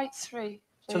 Right 3.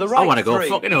 To the please. right. I want to go 3.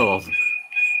 fucking off.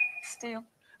 Steal.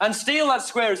 And steal that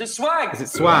square. Is it swag? Is it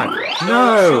swag? Jules,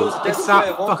 No, dead it's square.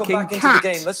 that Won't come fucking back into the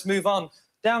game. cat. Let's move on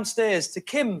downstairs to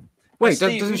Kim. Wait, And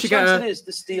Steve, doesn't whose she get chance a? it is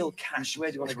to steal cash? Where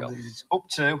do you want to go? Up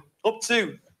 2. Up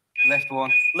 2. Left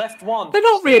 1. Left 1. They're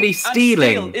not really steal.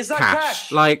 stealing Is that cash.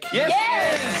 cash? Like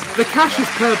Yes. the cash is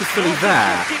purposefully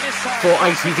there for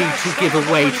ITV to give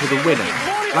away to the winner.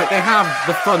 Like they have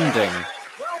the funding.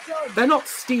 They're not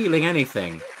stealing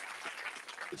anything.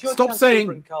 It's your Stop chance, saying-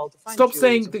 Philippa and Carl, to find stop Jules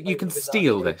saying and that play you can with his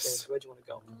steal arcade this. games. Where do you want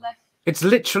to go? Left. It's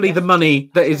literally the money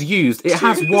that is used. It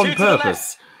has one to the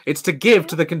purpose. It's to give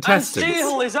to the And contestants.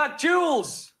 steal, is that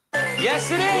Jules? Yes,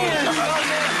 it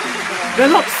is. They're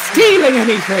not stealing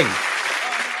anything.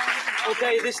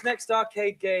 Okay, this next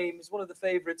arcade game is one of the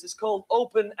favourites. It's called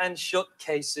Open and Shut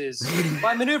Cases.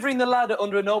 By manoeuvring the ladder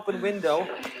under an open window,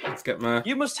 Let's get my.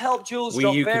 you must help Jules Wii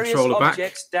drop U various controller back.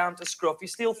 objects down to scruff. You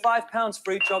steal £5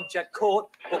 for each object caught,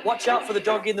 but watch out for the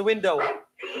dog in the window.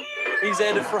 He's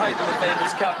there to frighten the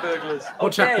famous cat burglars.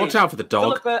 Watch out for the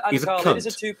dog. Philippa and He's a Carl, it is a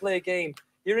cunt. two-player game.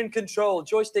 You're in control.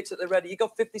 Joysticks at the ready. You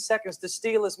got 50 seconds to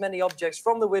steal as many objects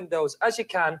from the windows as you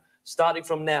can, starting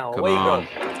from now. Come Away on. you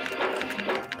go.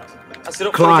 That's it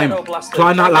up Climb. for the ghetto blaster.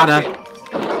 Climb that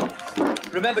ladder.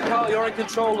 Remember, Carl, you're in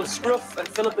control of Scruff, and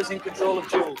Philippa's in control of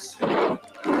Jules.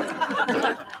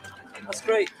 That's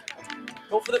great.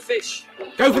 Go for the fish.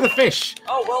 Go for the fish.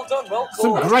 Oh, well done. Well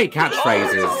Some caught. great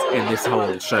catchphrases in this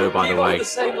whole show, by the Keep on way. the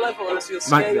same level as you'll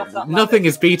stay off that Nothing ladder.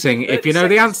 is beating. If you know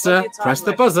the answer, press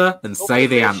the buzzer and say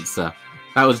the answer.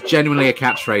 That was genuinely a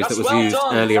catchphrase that That's was well used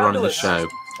done. earlier on in the Fabulous.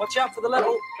 show. Watch out for the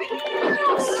level.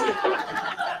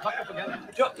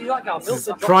 You like our This is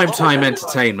Milton prime drop time the ball.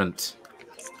 entertainment.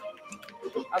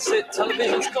 That's it.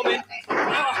 Television's coming.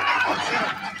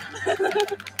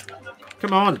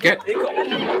 Come on, get Here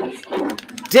comes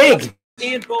dig.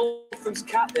 Ian Bolton's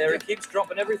cat there. He keeps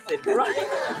dropping everything. Right.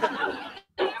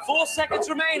 4 seconds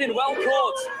remaining. Well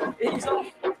caught. He's off.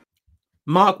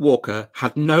 Mark Walker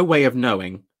had no way of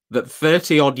knowing that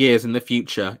 30 odd years in the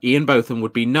future, Ian Botham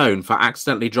would be known for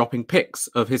accidentally dropping pics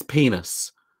of his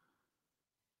penis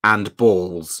and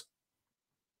balls.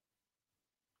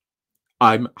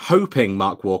 I'm hoping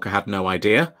Mark Walker had no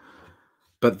idea,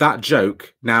 but that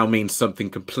joke now means something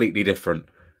completely different.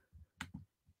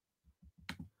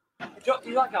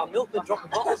 You like our Milton dropping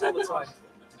bottles all the time.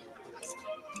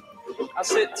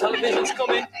 That's it. Television's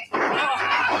coming.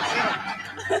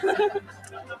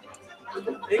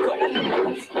 Here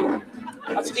comes.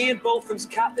 That's Ian Bolton's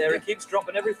cat there. He keeps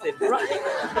dropping everything. Right.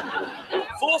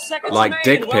 4 seconds Like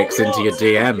remaining. dick pics well into your caught.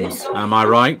 DMs, am I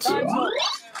right?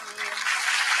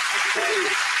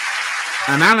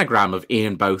 An anagram of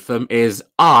Ian Botham is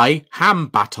I ham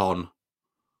baton.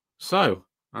 So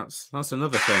that's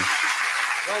another thing.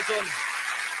 Well done.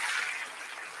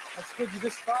 That's good. You're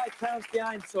just £5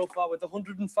 behind so far with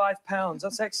 £105.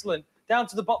 That's excellent. Down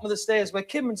to the bottom of the stairs where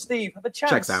Kim and Steve have a chance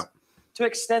Checks out. to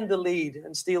extend the lead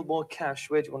and steal more cash.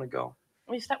 Where do you want to go?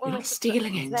 You're not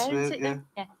stealing it. There,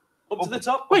 Yeah. Up to the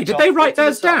top? Wait, did they write Up to the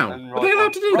theirs top. down? Are they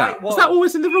allowed to do that? Right Was that one.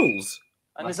 always in the rules?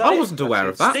 And is I that wasn't it? aware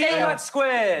of that. Steal that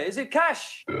square. Is it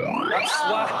cash? That's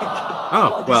swag.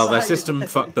 Oh, well, their system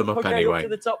fucked them up Okay, anyway. up to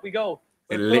the top we go.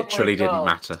 It With literally Philip didn't and Carl.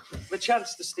 matter. The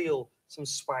chance to steal some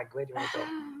swag. Where do you want to go?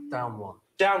 Down 1.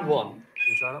 Down 1. Can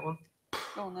you try that one?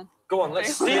 Go on then. Go on,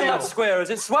 let's steal that square. Is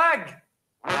it swag?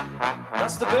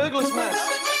 That's the burglar's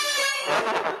mask.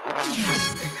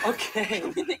 Okay.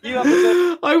 You have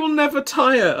the I will never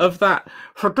tire of that.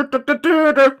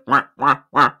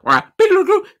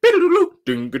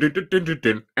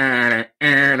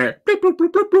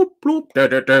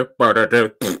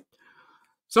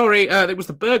 Sorry, it was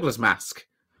the burglar's mask.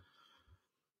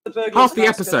 burglar's Half the mask, and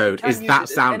episode you can is use that it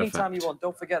sound anytime effect. you want.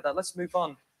 Don't forget that. Let's move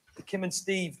on to Kim and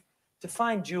Steve to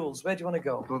find Jules. Where do you want to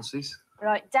go? Go on, Cease.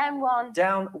 Right, down 1.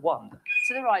 Down 1.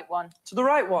 To the right 1. To the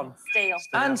right one. Steal.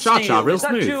 And Cha-cha, steal. real Is that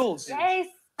smooth. Jules? Yes.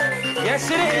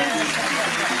 Yes, it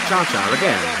is. Cha-cha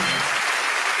again.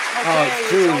 Okay, it's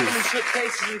it's Jules. opening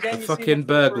showcases again. The You see fucking what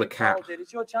burglar Philip and Carl cat. did.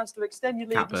 It's your chance to extend your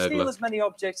lead Cat and steal burglar. as many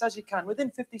objects as you can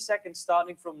within 50 seconds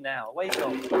starting from now. Away you go.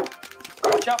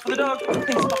 Watch out for the dog.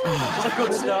 It's a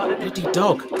good start, isn't it? Bloody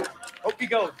dog. Up you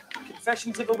go.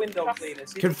 Confessions of a window cleaner.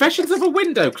 See- Confessions of a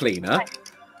window cleaner?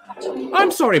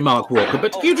 I'm sorry, Mark Walker,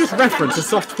 but you just referenced a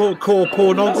softcore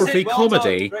pornography That's it, well done.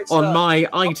 comedy Great on start. my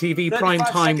ITV 35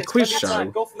 primetime seconds, quiz spend your time.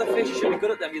 show. Go for the fish. You should be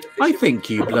good at them. You're the I fisher. think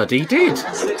you bloody did.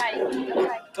 That's it.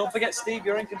 Okay. Don't forget, Steve,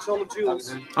 you're in control of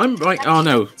Jules. I'm right. Oh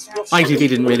no, ITV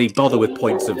didn't really bother with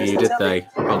points of view, did they?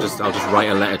 I'll just write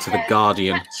a letter to the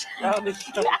Guardian. Down the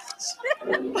shots.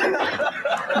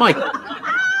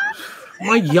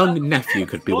 My young nephew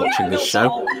could be watching this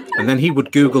show, and then he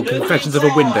would Google Confessions of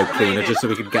a Window Cleaner just so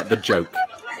he could get the joke.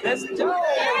 Let's go.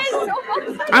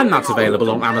 And that's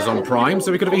available on Amazon Prime,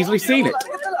 so we could have easily seen it.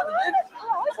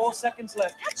 4 seconds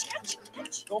left.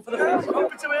 Go for the fish.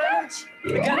 Open to it.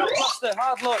 Again, faster.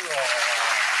 Hard luck.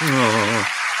 Oh.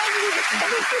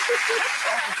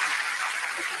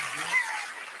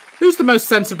 Who's the most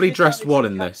sensibly dressed one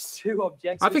in this? 2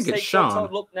 objects. I think which it's takes your Sean.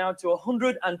 total up now to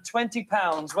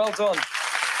 £120. Well done.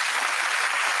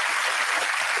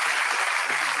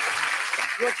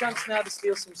 Your chance now to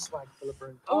steal some swag, Philippa.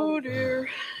 and Carl. Oh dear.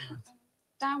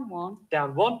 Down 1.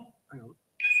 Down 1. Hang on.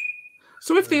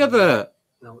 So if the other,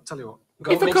 No, tell you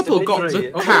what. if a Mr. couple got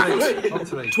Victory. the cat On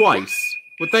 3. twice,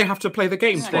 would they have to play the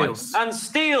game twice? And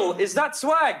steal. Is that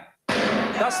swag?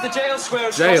 That's the jail square.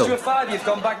 It's Jail. cost you a 5. You've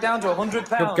gone back down to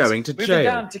 £100. You're going to Moving jail.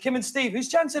 down to Kim and Steve. Whose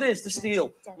chance it is to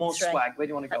steal more Three. swag? Where do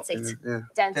you want to go? That's it. Yeah.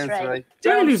 Down Down 3. 3.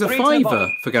 You only lose a 3 to the £5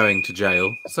 bottom. for going to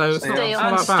jail, so it's not, Steal. it's not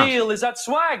And that bad. steal. Is that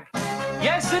swag?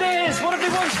 Yes, it is. What have they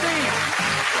won, Steve?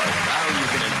 Now you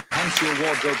can enhance your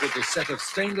wardrobe with a set of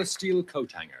stainless steel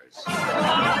coat hangers.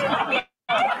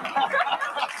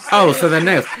 Oh, so they're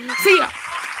nails. See,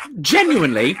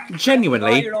 genuinely,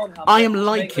 I am Make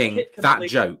liking the hit that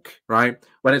complete. joke, right?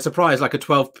 When it's a prize like a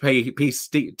 12-piece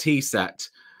tea set,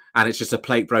 and it's just a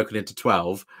plate broken into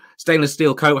 12. Stainless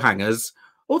steel coat hangers.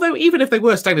 Although, even if they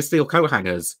were stainless steel coat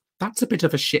hangers, that's a bit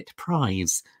of a shit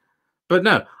prize. But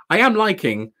no, I am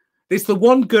liking... It's the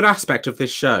one good aspect of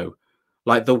this show.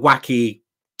 Like the wacky,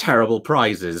 terrible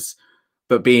prizes,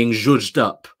 but being judged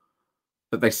up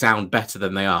that they sound better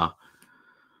than they are.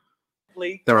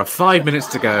 There are 5 minutes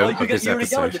to go you of this already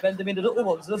got it to episode. bend them into little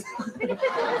ones.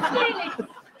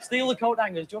 Steal the coat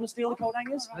hangers. Do you want to steal the coat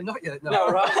hangers? Not yet. No. No,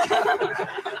 right.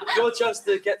 Your chance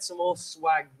to get some more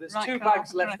swag. There's Right, 2 Carl,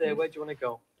 bags left what there. do you Where do you want to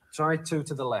go? Try 2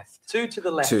 to the left. 2 to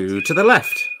the left. 2 to the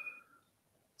left.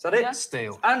 Is that it? Yeah.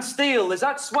 Steal. And steal. Is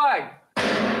that swag?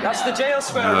 That's the jail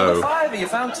square. No. Another 5. You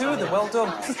found 2 of them. Well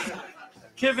done.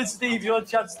 Kim and Steve, your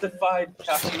chance to find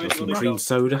cash. Where do you Some want to cream go?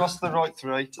 soda. Across the right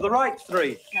 3. To the right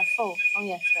 3. No, 4. Oh,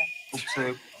 yes, 3.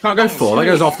 Up 2. Can't go 4. That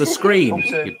goes off the screen.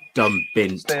 Okay. You dumb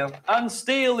bint. Steal. And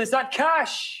steal. Is that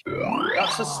cash?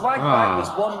 That's a swag Ah. bag.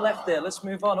 There's 1 left there. Let's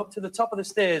move on up to the top of the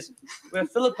stairs where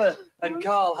Philippa and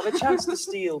Carl have a chance to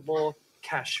steal more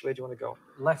cash. Where do you want to go?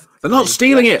 Left. They're not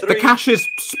stealing it. Left The 3. cash is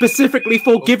specifically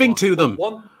for giving to them.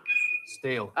 1.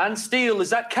 Steal. And steal. Is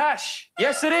that cash?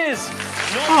 Yes, it is.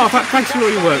 Oh, thanks for all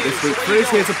your work this week, Friz.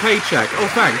 Here's a paycheck. Oh,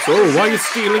 thanks. Oh, why are you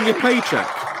stealing your paycheck?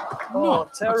 Oh, No,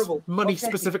 that's terrible. money Okay.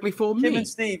 specifically for Kim me. and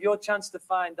Steve, your chance to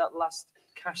find that last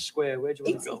cash square. Where do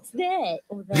you want to go? there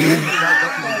or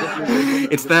there.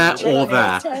 It's there or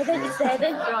there. It's there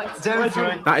then. Right. Down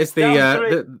 3. That is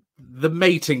Down the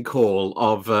mating call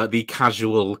of the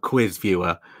casual quiz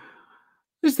viewer.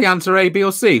 Is the answer A, B,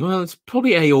 or C? Well, it's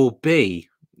probably A or B.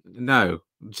 No,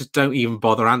 just don't even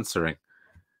bother answering.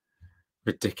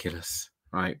 Ridiculous.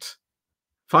 Right.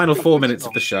 Final 4 minutes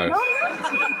of the show.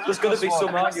 There's going to be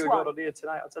some Last arguing one. going on here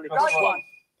tonight. I'll tell you. Last Last one. one.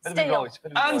 Bit of a Steal. right,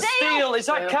 bit of a And right. steal. Is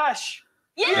that cash?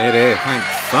 It is. Thank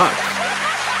fuck.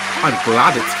 I'm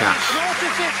glad it's cash. Roll to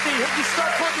 50. Hit your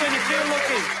stop button when you feel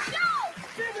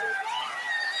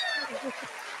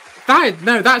lucky.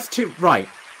 No, that's too right.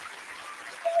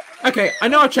 Okay, I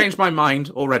know I've changed my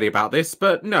mind already about this,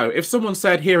 but no, if someone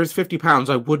said here is £50,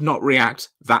 I would not react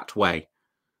that way.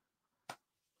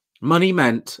 Money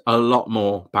meant a lot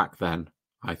more back then,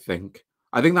 I think.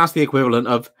 I think that's the equivalent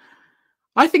of,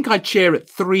 I think I'd cheer at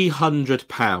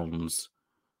 £300.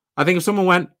 I think if someone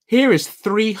went, here is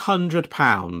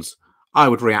 £300, I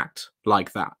would react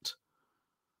like that.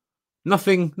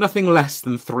 Nothing less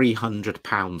than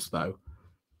 £300 though.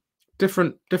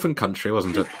 Different country,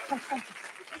 wasn't it?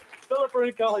 Philippa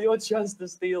and Carl, your chance to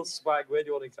steal swag. Where do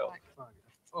you want to go?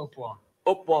 Up one.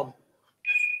 Up one.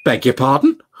 Beg your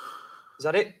pardon? Is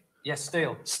that it? Yes,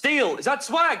 steal. Steal. Is that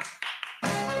swag?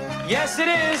 Yes, it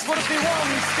is. What if we won,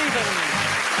 Stephen?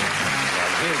 Well,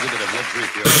 here's a bit of luxury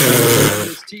for your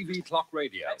this TV clock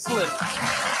radio. Excellent.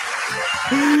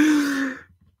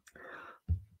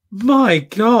 My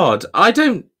God, Well,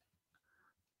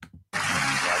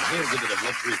 here's a bit of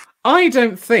luxury. I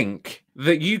don't think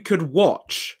that you could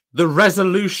watch the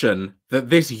resolution that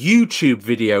this YouTube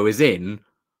video is in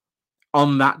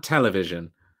on that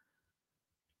television.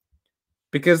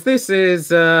 Because this is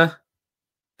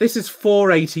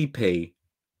 480p.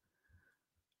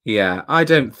 Yeah, I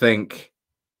don't think...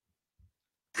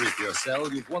 For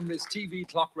yourself, you've won this TV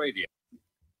clock radio.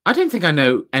 I don't think I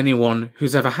know anyone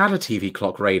who's ever had a TV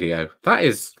clock radio. That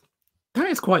is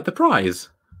quite the prize.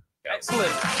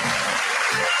 Excellent.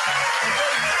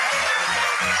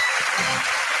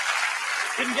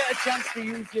 Didn't get a chance to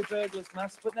use your burglar's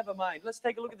mask, but never mind. Let's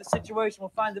take a look at the situation.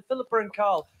 We'll find that Philippa and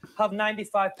Carl have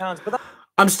 £95, but that...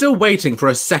 I'm still waiting for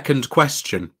a second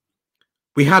question.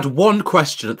 We had one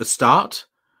question at the start,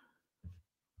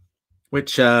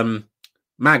 which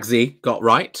Magsy got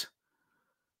right.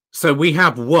 So we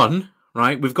have one,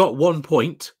 right? We've got 1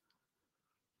 point.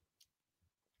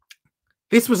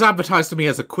 This was advertised to me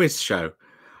as a quiz show.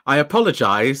 I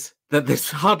apologise that there's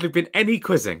hardly been any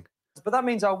quizzing. But that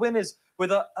means our winners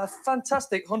with a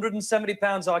fantastic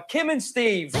 £170 are Kim and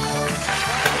Steve.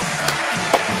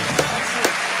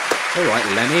 All right,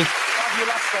 Lenny. Have your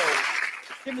last goal.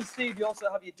 Kim and Steve, you also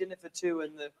have your dinner for two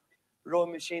and the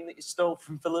rowing machine that you stole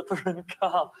from Philippa and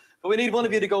Carl. But we need one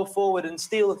of you to go forward and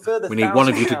steal a further £1,000. We need one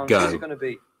of you to go. Who's it going to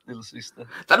be? Little sister.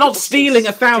 They're not stealing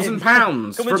 £1,000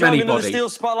 Come from and join me in the anybody. Steel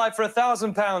Spotlight for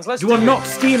 £1,000. Let's You are not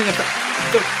stealing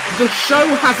the show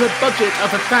has a budget of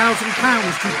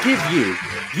 £1,000 to give you.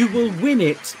 You will win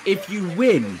it if you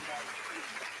win.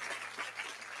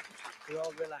 We're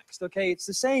all relaxed. Okay, it's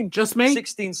the same. Just me?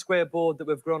 16 square board that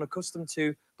we've grown accustomed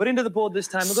to. But into the board this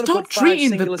time, we're going to Stop put 5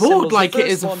 treating the singular board symbols. like The it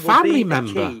first is a one will family be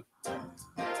member. key.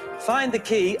 Find the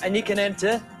key and you can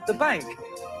enter the bank.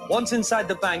 Once inside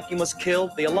the bank, you must kill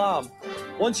the alarm.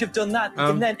 Once you've done that, you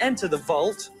can then enter the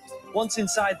vault. Once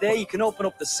inside there, you can open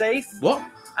up the safe. What?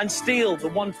 And steal the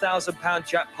 £1,000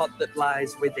 jackpot that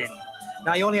lies within.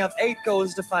 Now, you only have 8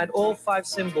 goes to find all 5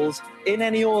 symbols in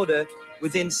any order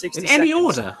within 60 seconds. In any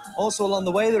order? Also, along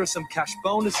the way, there are some cash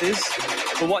bonuses.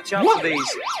 So watch out for these.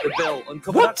 The bill.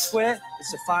 Uncover What? that square.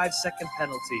 It's a 5-second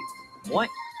penalty. What?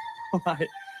 All right.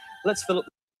 Let's fill up.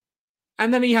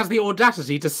 And then he has the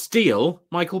audacity to steal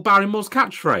Michael Barrymore's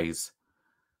catchphrase.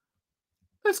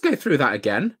 Let's go through that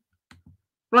again.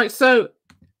 Right, so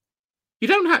you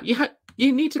don't have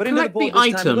you need to But into collect the board this time,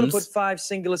 we're going to items put 5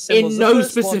 singular symbols. in The no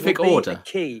first one specific will be order. a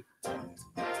key.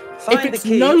 If Find it's the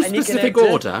key no and you can specific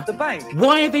enter order, the bank.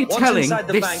 why are they Once telling inside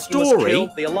the this bank, you must story kill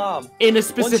the alarm. in a Once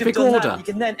specific you've done order? that, you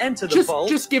can then enter the Just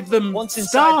vault. give them Once inside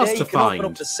stars there, to you can open up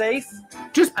find. the safe.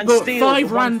 Just and put steal 5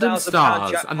 the random £1,000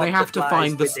 stars jackpot and they have that to lies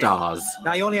find the within. stars.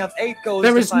 Now you only have 8 goes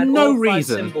There to is find no all 5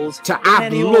 reason symbols to in add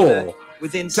any order lore,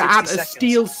 within to 60 add a seconds.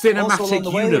 Steel Also, along cinematic the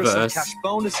way, there are some universe cash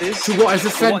bonuses. to what is So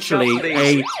watch out essentially for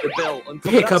a these. The bill.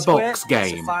 Uncover pick that a square, box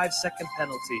game. It's a 5-second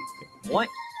penalty. What?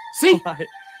 See? Right.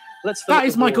 Let's fill That up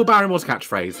is the Michael board. Barrymore's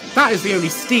catchphrase. That is the only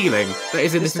stealing that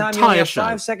is in this time you only entire have show.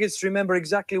 5 seconds to remember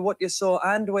exactly what you saw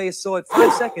and where you saw it.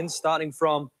 5 seconds starting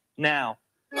from now.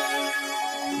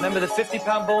 Remember the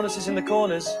 £50 bonuses in the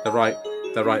corners. They're right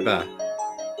there.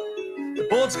 The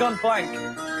board's gone blank.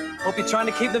 Hope you're trying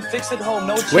to keep them fixed at home.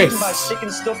 No cheating Twist. by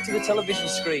sticking stuff to the television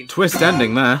screen. Twist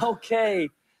ending there. Okay,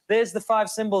 there's the 5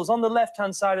 symbols on the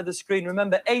left-hand side of the screen.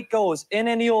 Remember, 8 goes in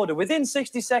any order within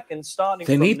 60 seconds starting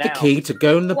They from need now. the key to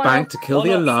go in the One bank, up. to kill One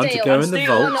the up. alarm, to Steal. go And in the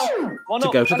steal. vault, One up. One to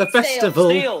up. go to the Steal. festival.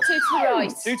 Steal. 2 to the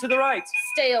right. 2 to the right.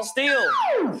 Steal. Steal.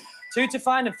 2 to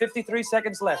find and 53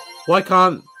 seconds left. Why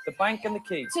can't... The bank and the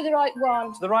key. To the right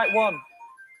 1. To the right 1.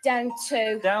 Down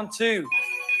 2. Down 2.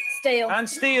 Steal. And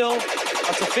steal.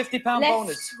 That's a £50 Left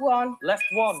bonus. 1. Left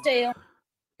 1. Steal.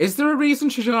 Is there a reason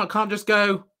she can't just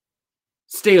go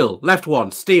steal, left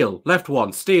one, steal, left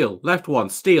one, steal, left one,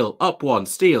 steal, up one,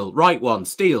 steal, right one,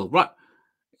 steal, right?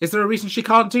 Is there a reason she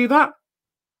can't do that?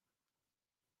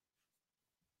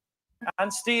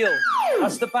 And steal.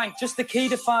 That's the bank. Just the key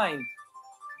to find.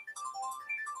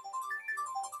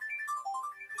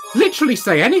 Literally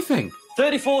say anything.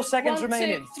 34 seconds 1, 2,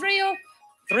 remaining. 3 up.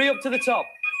 3 up to the top.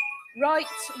 Right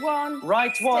one.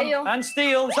 Right one. Steal. And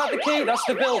steal. Is that the key? That's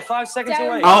the bill. 5 seconds Down.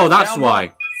 away. Oh, that's Down why.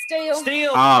 one. Steal.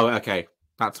 Steal. Oh, okay.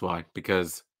 That's why.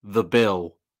 Because the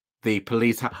bill, the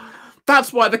police...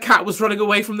 That's why the cat was running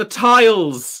away from the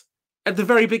tiles at the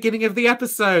very beginning of the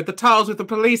episode. The tiles with the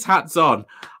police hats on.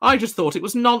 I just thought it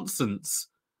was nonsense.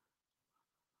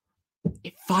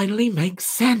 It finally makes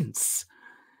sense.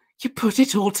 You put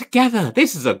it all together.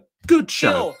 This is a good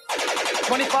show.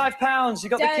 Steal. £25. You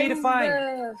got the key to find.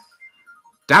 Down.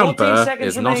 Down 14 burr seconds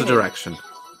is not a remaining. direction.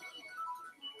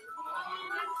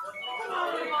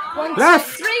 1,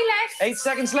 Left. 2, 3 left. 8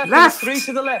 seconds left. Left. 3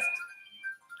 to the left.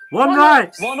 One One right.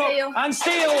 up. One up. Steal. And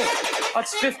steal.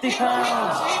 That's £50. Steal.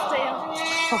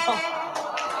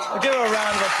 I'll give her a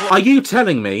round of applause. Are you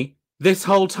telling me this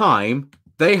whole time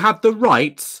they had the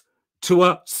rights to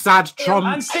a sad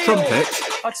And steal. trumpet?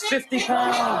 That's £50.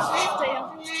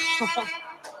 Steal.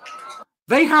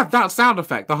 They had that sound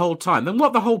effect the whole time. Then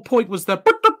what the whole point was the...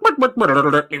 What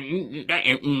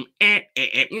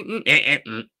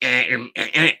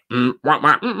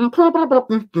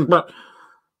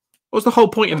was the whole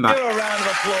point in Give that? her a round of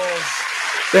applause.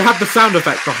 They had the sound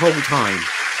effect the whole time.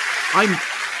 I'm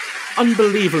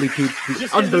unbelievably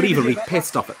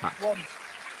pissed off at that. One.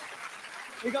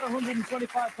 We got a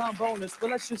 £125 bonus, but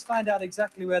let's just find out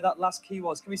exactly where that last key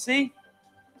was. Can we see?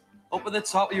 Up at the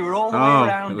top, you were all the way Oh,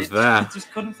 around it was it. there. You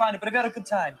just couldn't find it. But have you had a good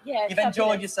time? Yeah, You've enjoyed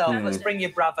fabulous. yourself. Let's bring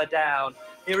your brother down.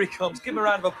 Here he comes. Give him a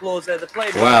round of applause there. The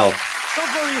play. Well, Don't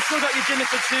worry, you've still got your dinner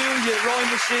for two, your rowing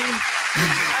machine,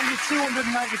 and your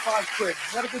 295 quid.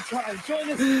 You had a good time. Join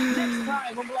us next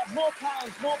time when we'll have more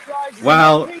pounds, more prizes.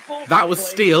 Well, more people that was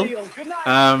playing Steel. Good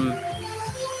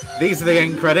night. these are the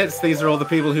end credits. These are all the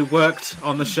people who worked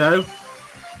on the show.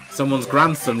 Someone's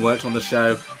grandson worked on the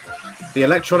show. The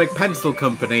Electronic Pencil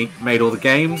Company made all the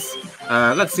games.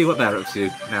 Let's see what they're up to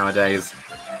nowadays.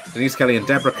 Denise Kelly and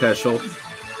Deborah Kerschel.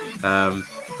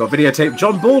 Got videotape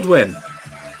John Baldwin.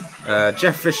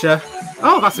 Jeff Fisher.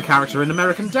 Oh, that's a character in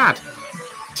American Dad.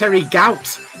 Terry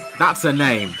Gout. That's a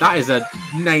name. That is a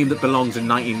name that belongs in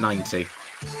 1990.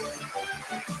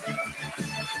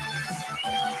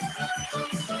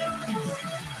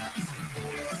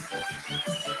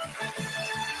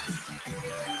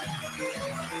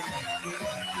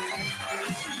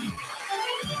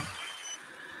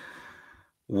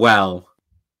 Well,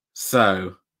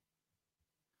 so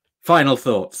final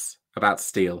thoughts about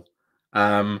Steel.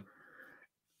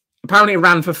 Apparently it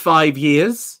ran for 5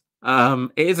 years. It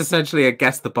is essentially a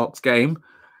guess the box game.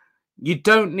 You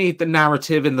don't need the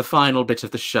narrative in the final bit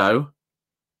of the show.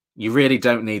 You really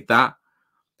don't need that.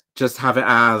 Just have it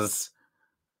as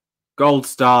gold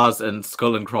stars and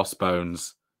skull and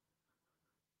crossbones.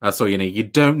 That's all you need. You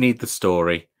don't need the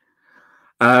story.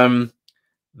 The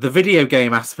video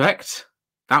game aspect,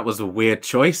 that was a weird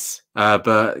choice,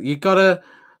 but you gotta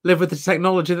live with the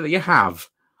technology that you have.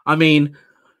 I mean,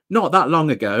 not that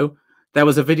long ago, there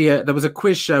was a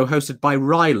quiz show hosted by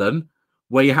Rylan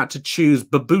where you had to choose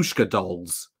babushka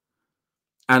dolls,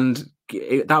 and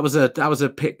that was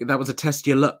a test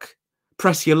your luck,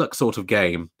 press your luck sort of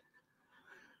game.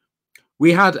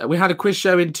 We had a quiz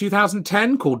show in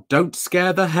 2010 called Don't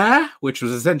Scare the Hare, which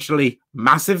was essentially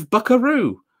Massive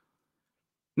Buckaroo.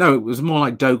 No, it was more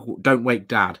like Don't Wake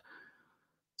Dad.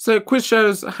 So quiz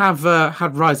shows have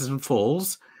had rises and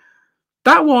falls.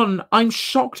 That one, I'm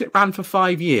shocked it ran for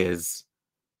 5 years.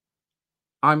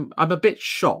 I'm a bit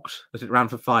shocked that it ran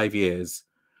for 5 years.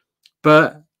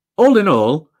 But all in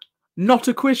all, not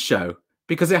a quiz show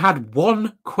because it had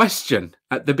one question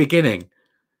at the beginning.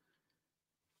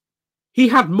 He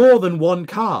had more than one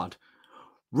card.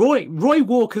 Roy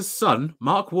Walker's son,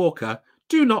 Mark Walker,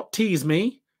 do not tease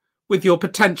me with your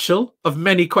potential of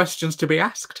many questions to be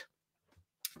asked.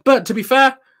 But to be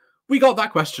fair, we got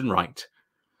that question right.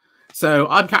 So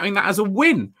I'm counting that as a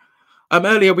win.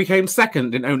 Earlier we came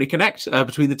second in Only Connect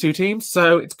between the two teams,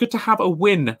 so it's good to have a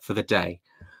win for the day.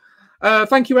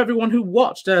 Thank you everyone who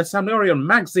watched. Sam Norion,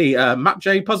 Magsy, Matt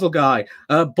J, Puzzle Guy,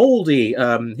 Baldy,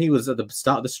 he was at the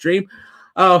start of the stream.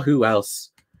 Oh, who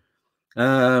else?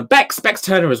 Bex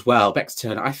Turner as well. Bex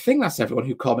Turner. I think that's everyone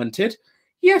who commented.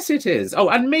 Yes, it is. Oh,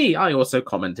 and me, I also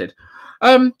commented.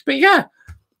 But yeah,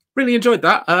 really enjoyed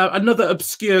that. Another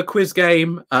obscure quiz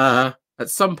game at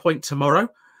some point tomorrow.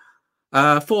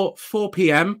 4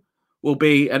 p.m. will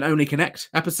be an Only Connect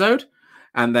episode,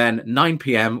 and then 9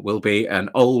 p.m. will be an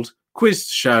old quiz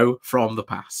show from the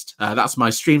past. That's my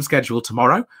stream schedule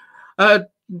tomorrow.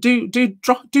 Do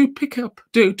pick up,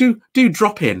 do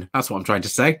drop in. That's what I'm trying to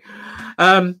say.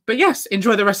 But yes,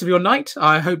 enjoy the rest of your night.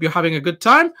 I hope you're having a good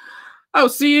time. I'll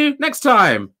see you next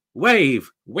time.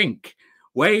 Wave, wink,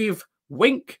 wave,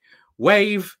 wink,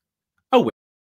 wave,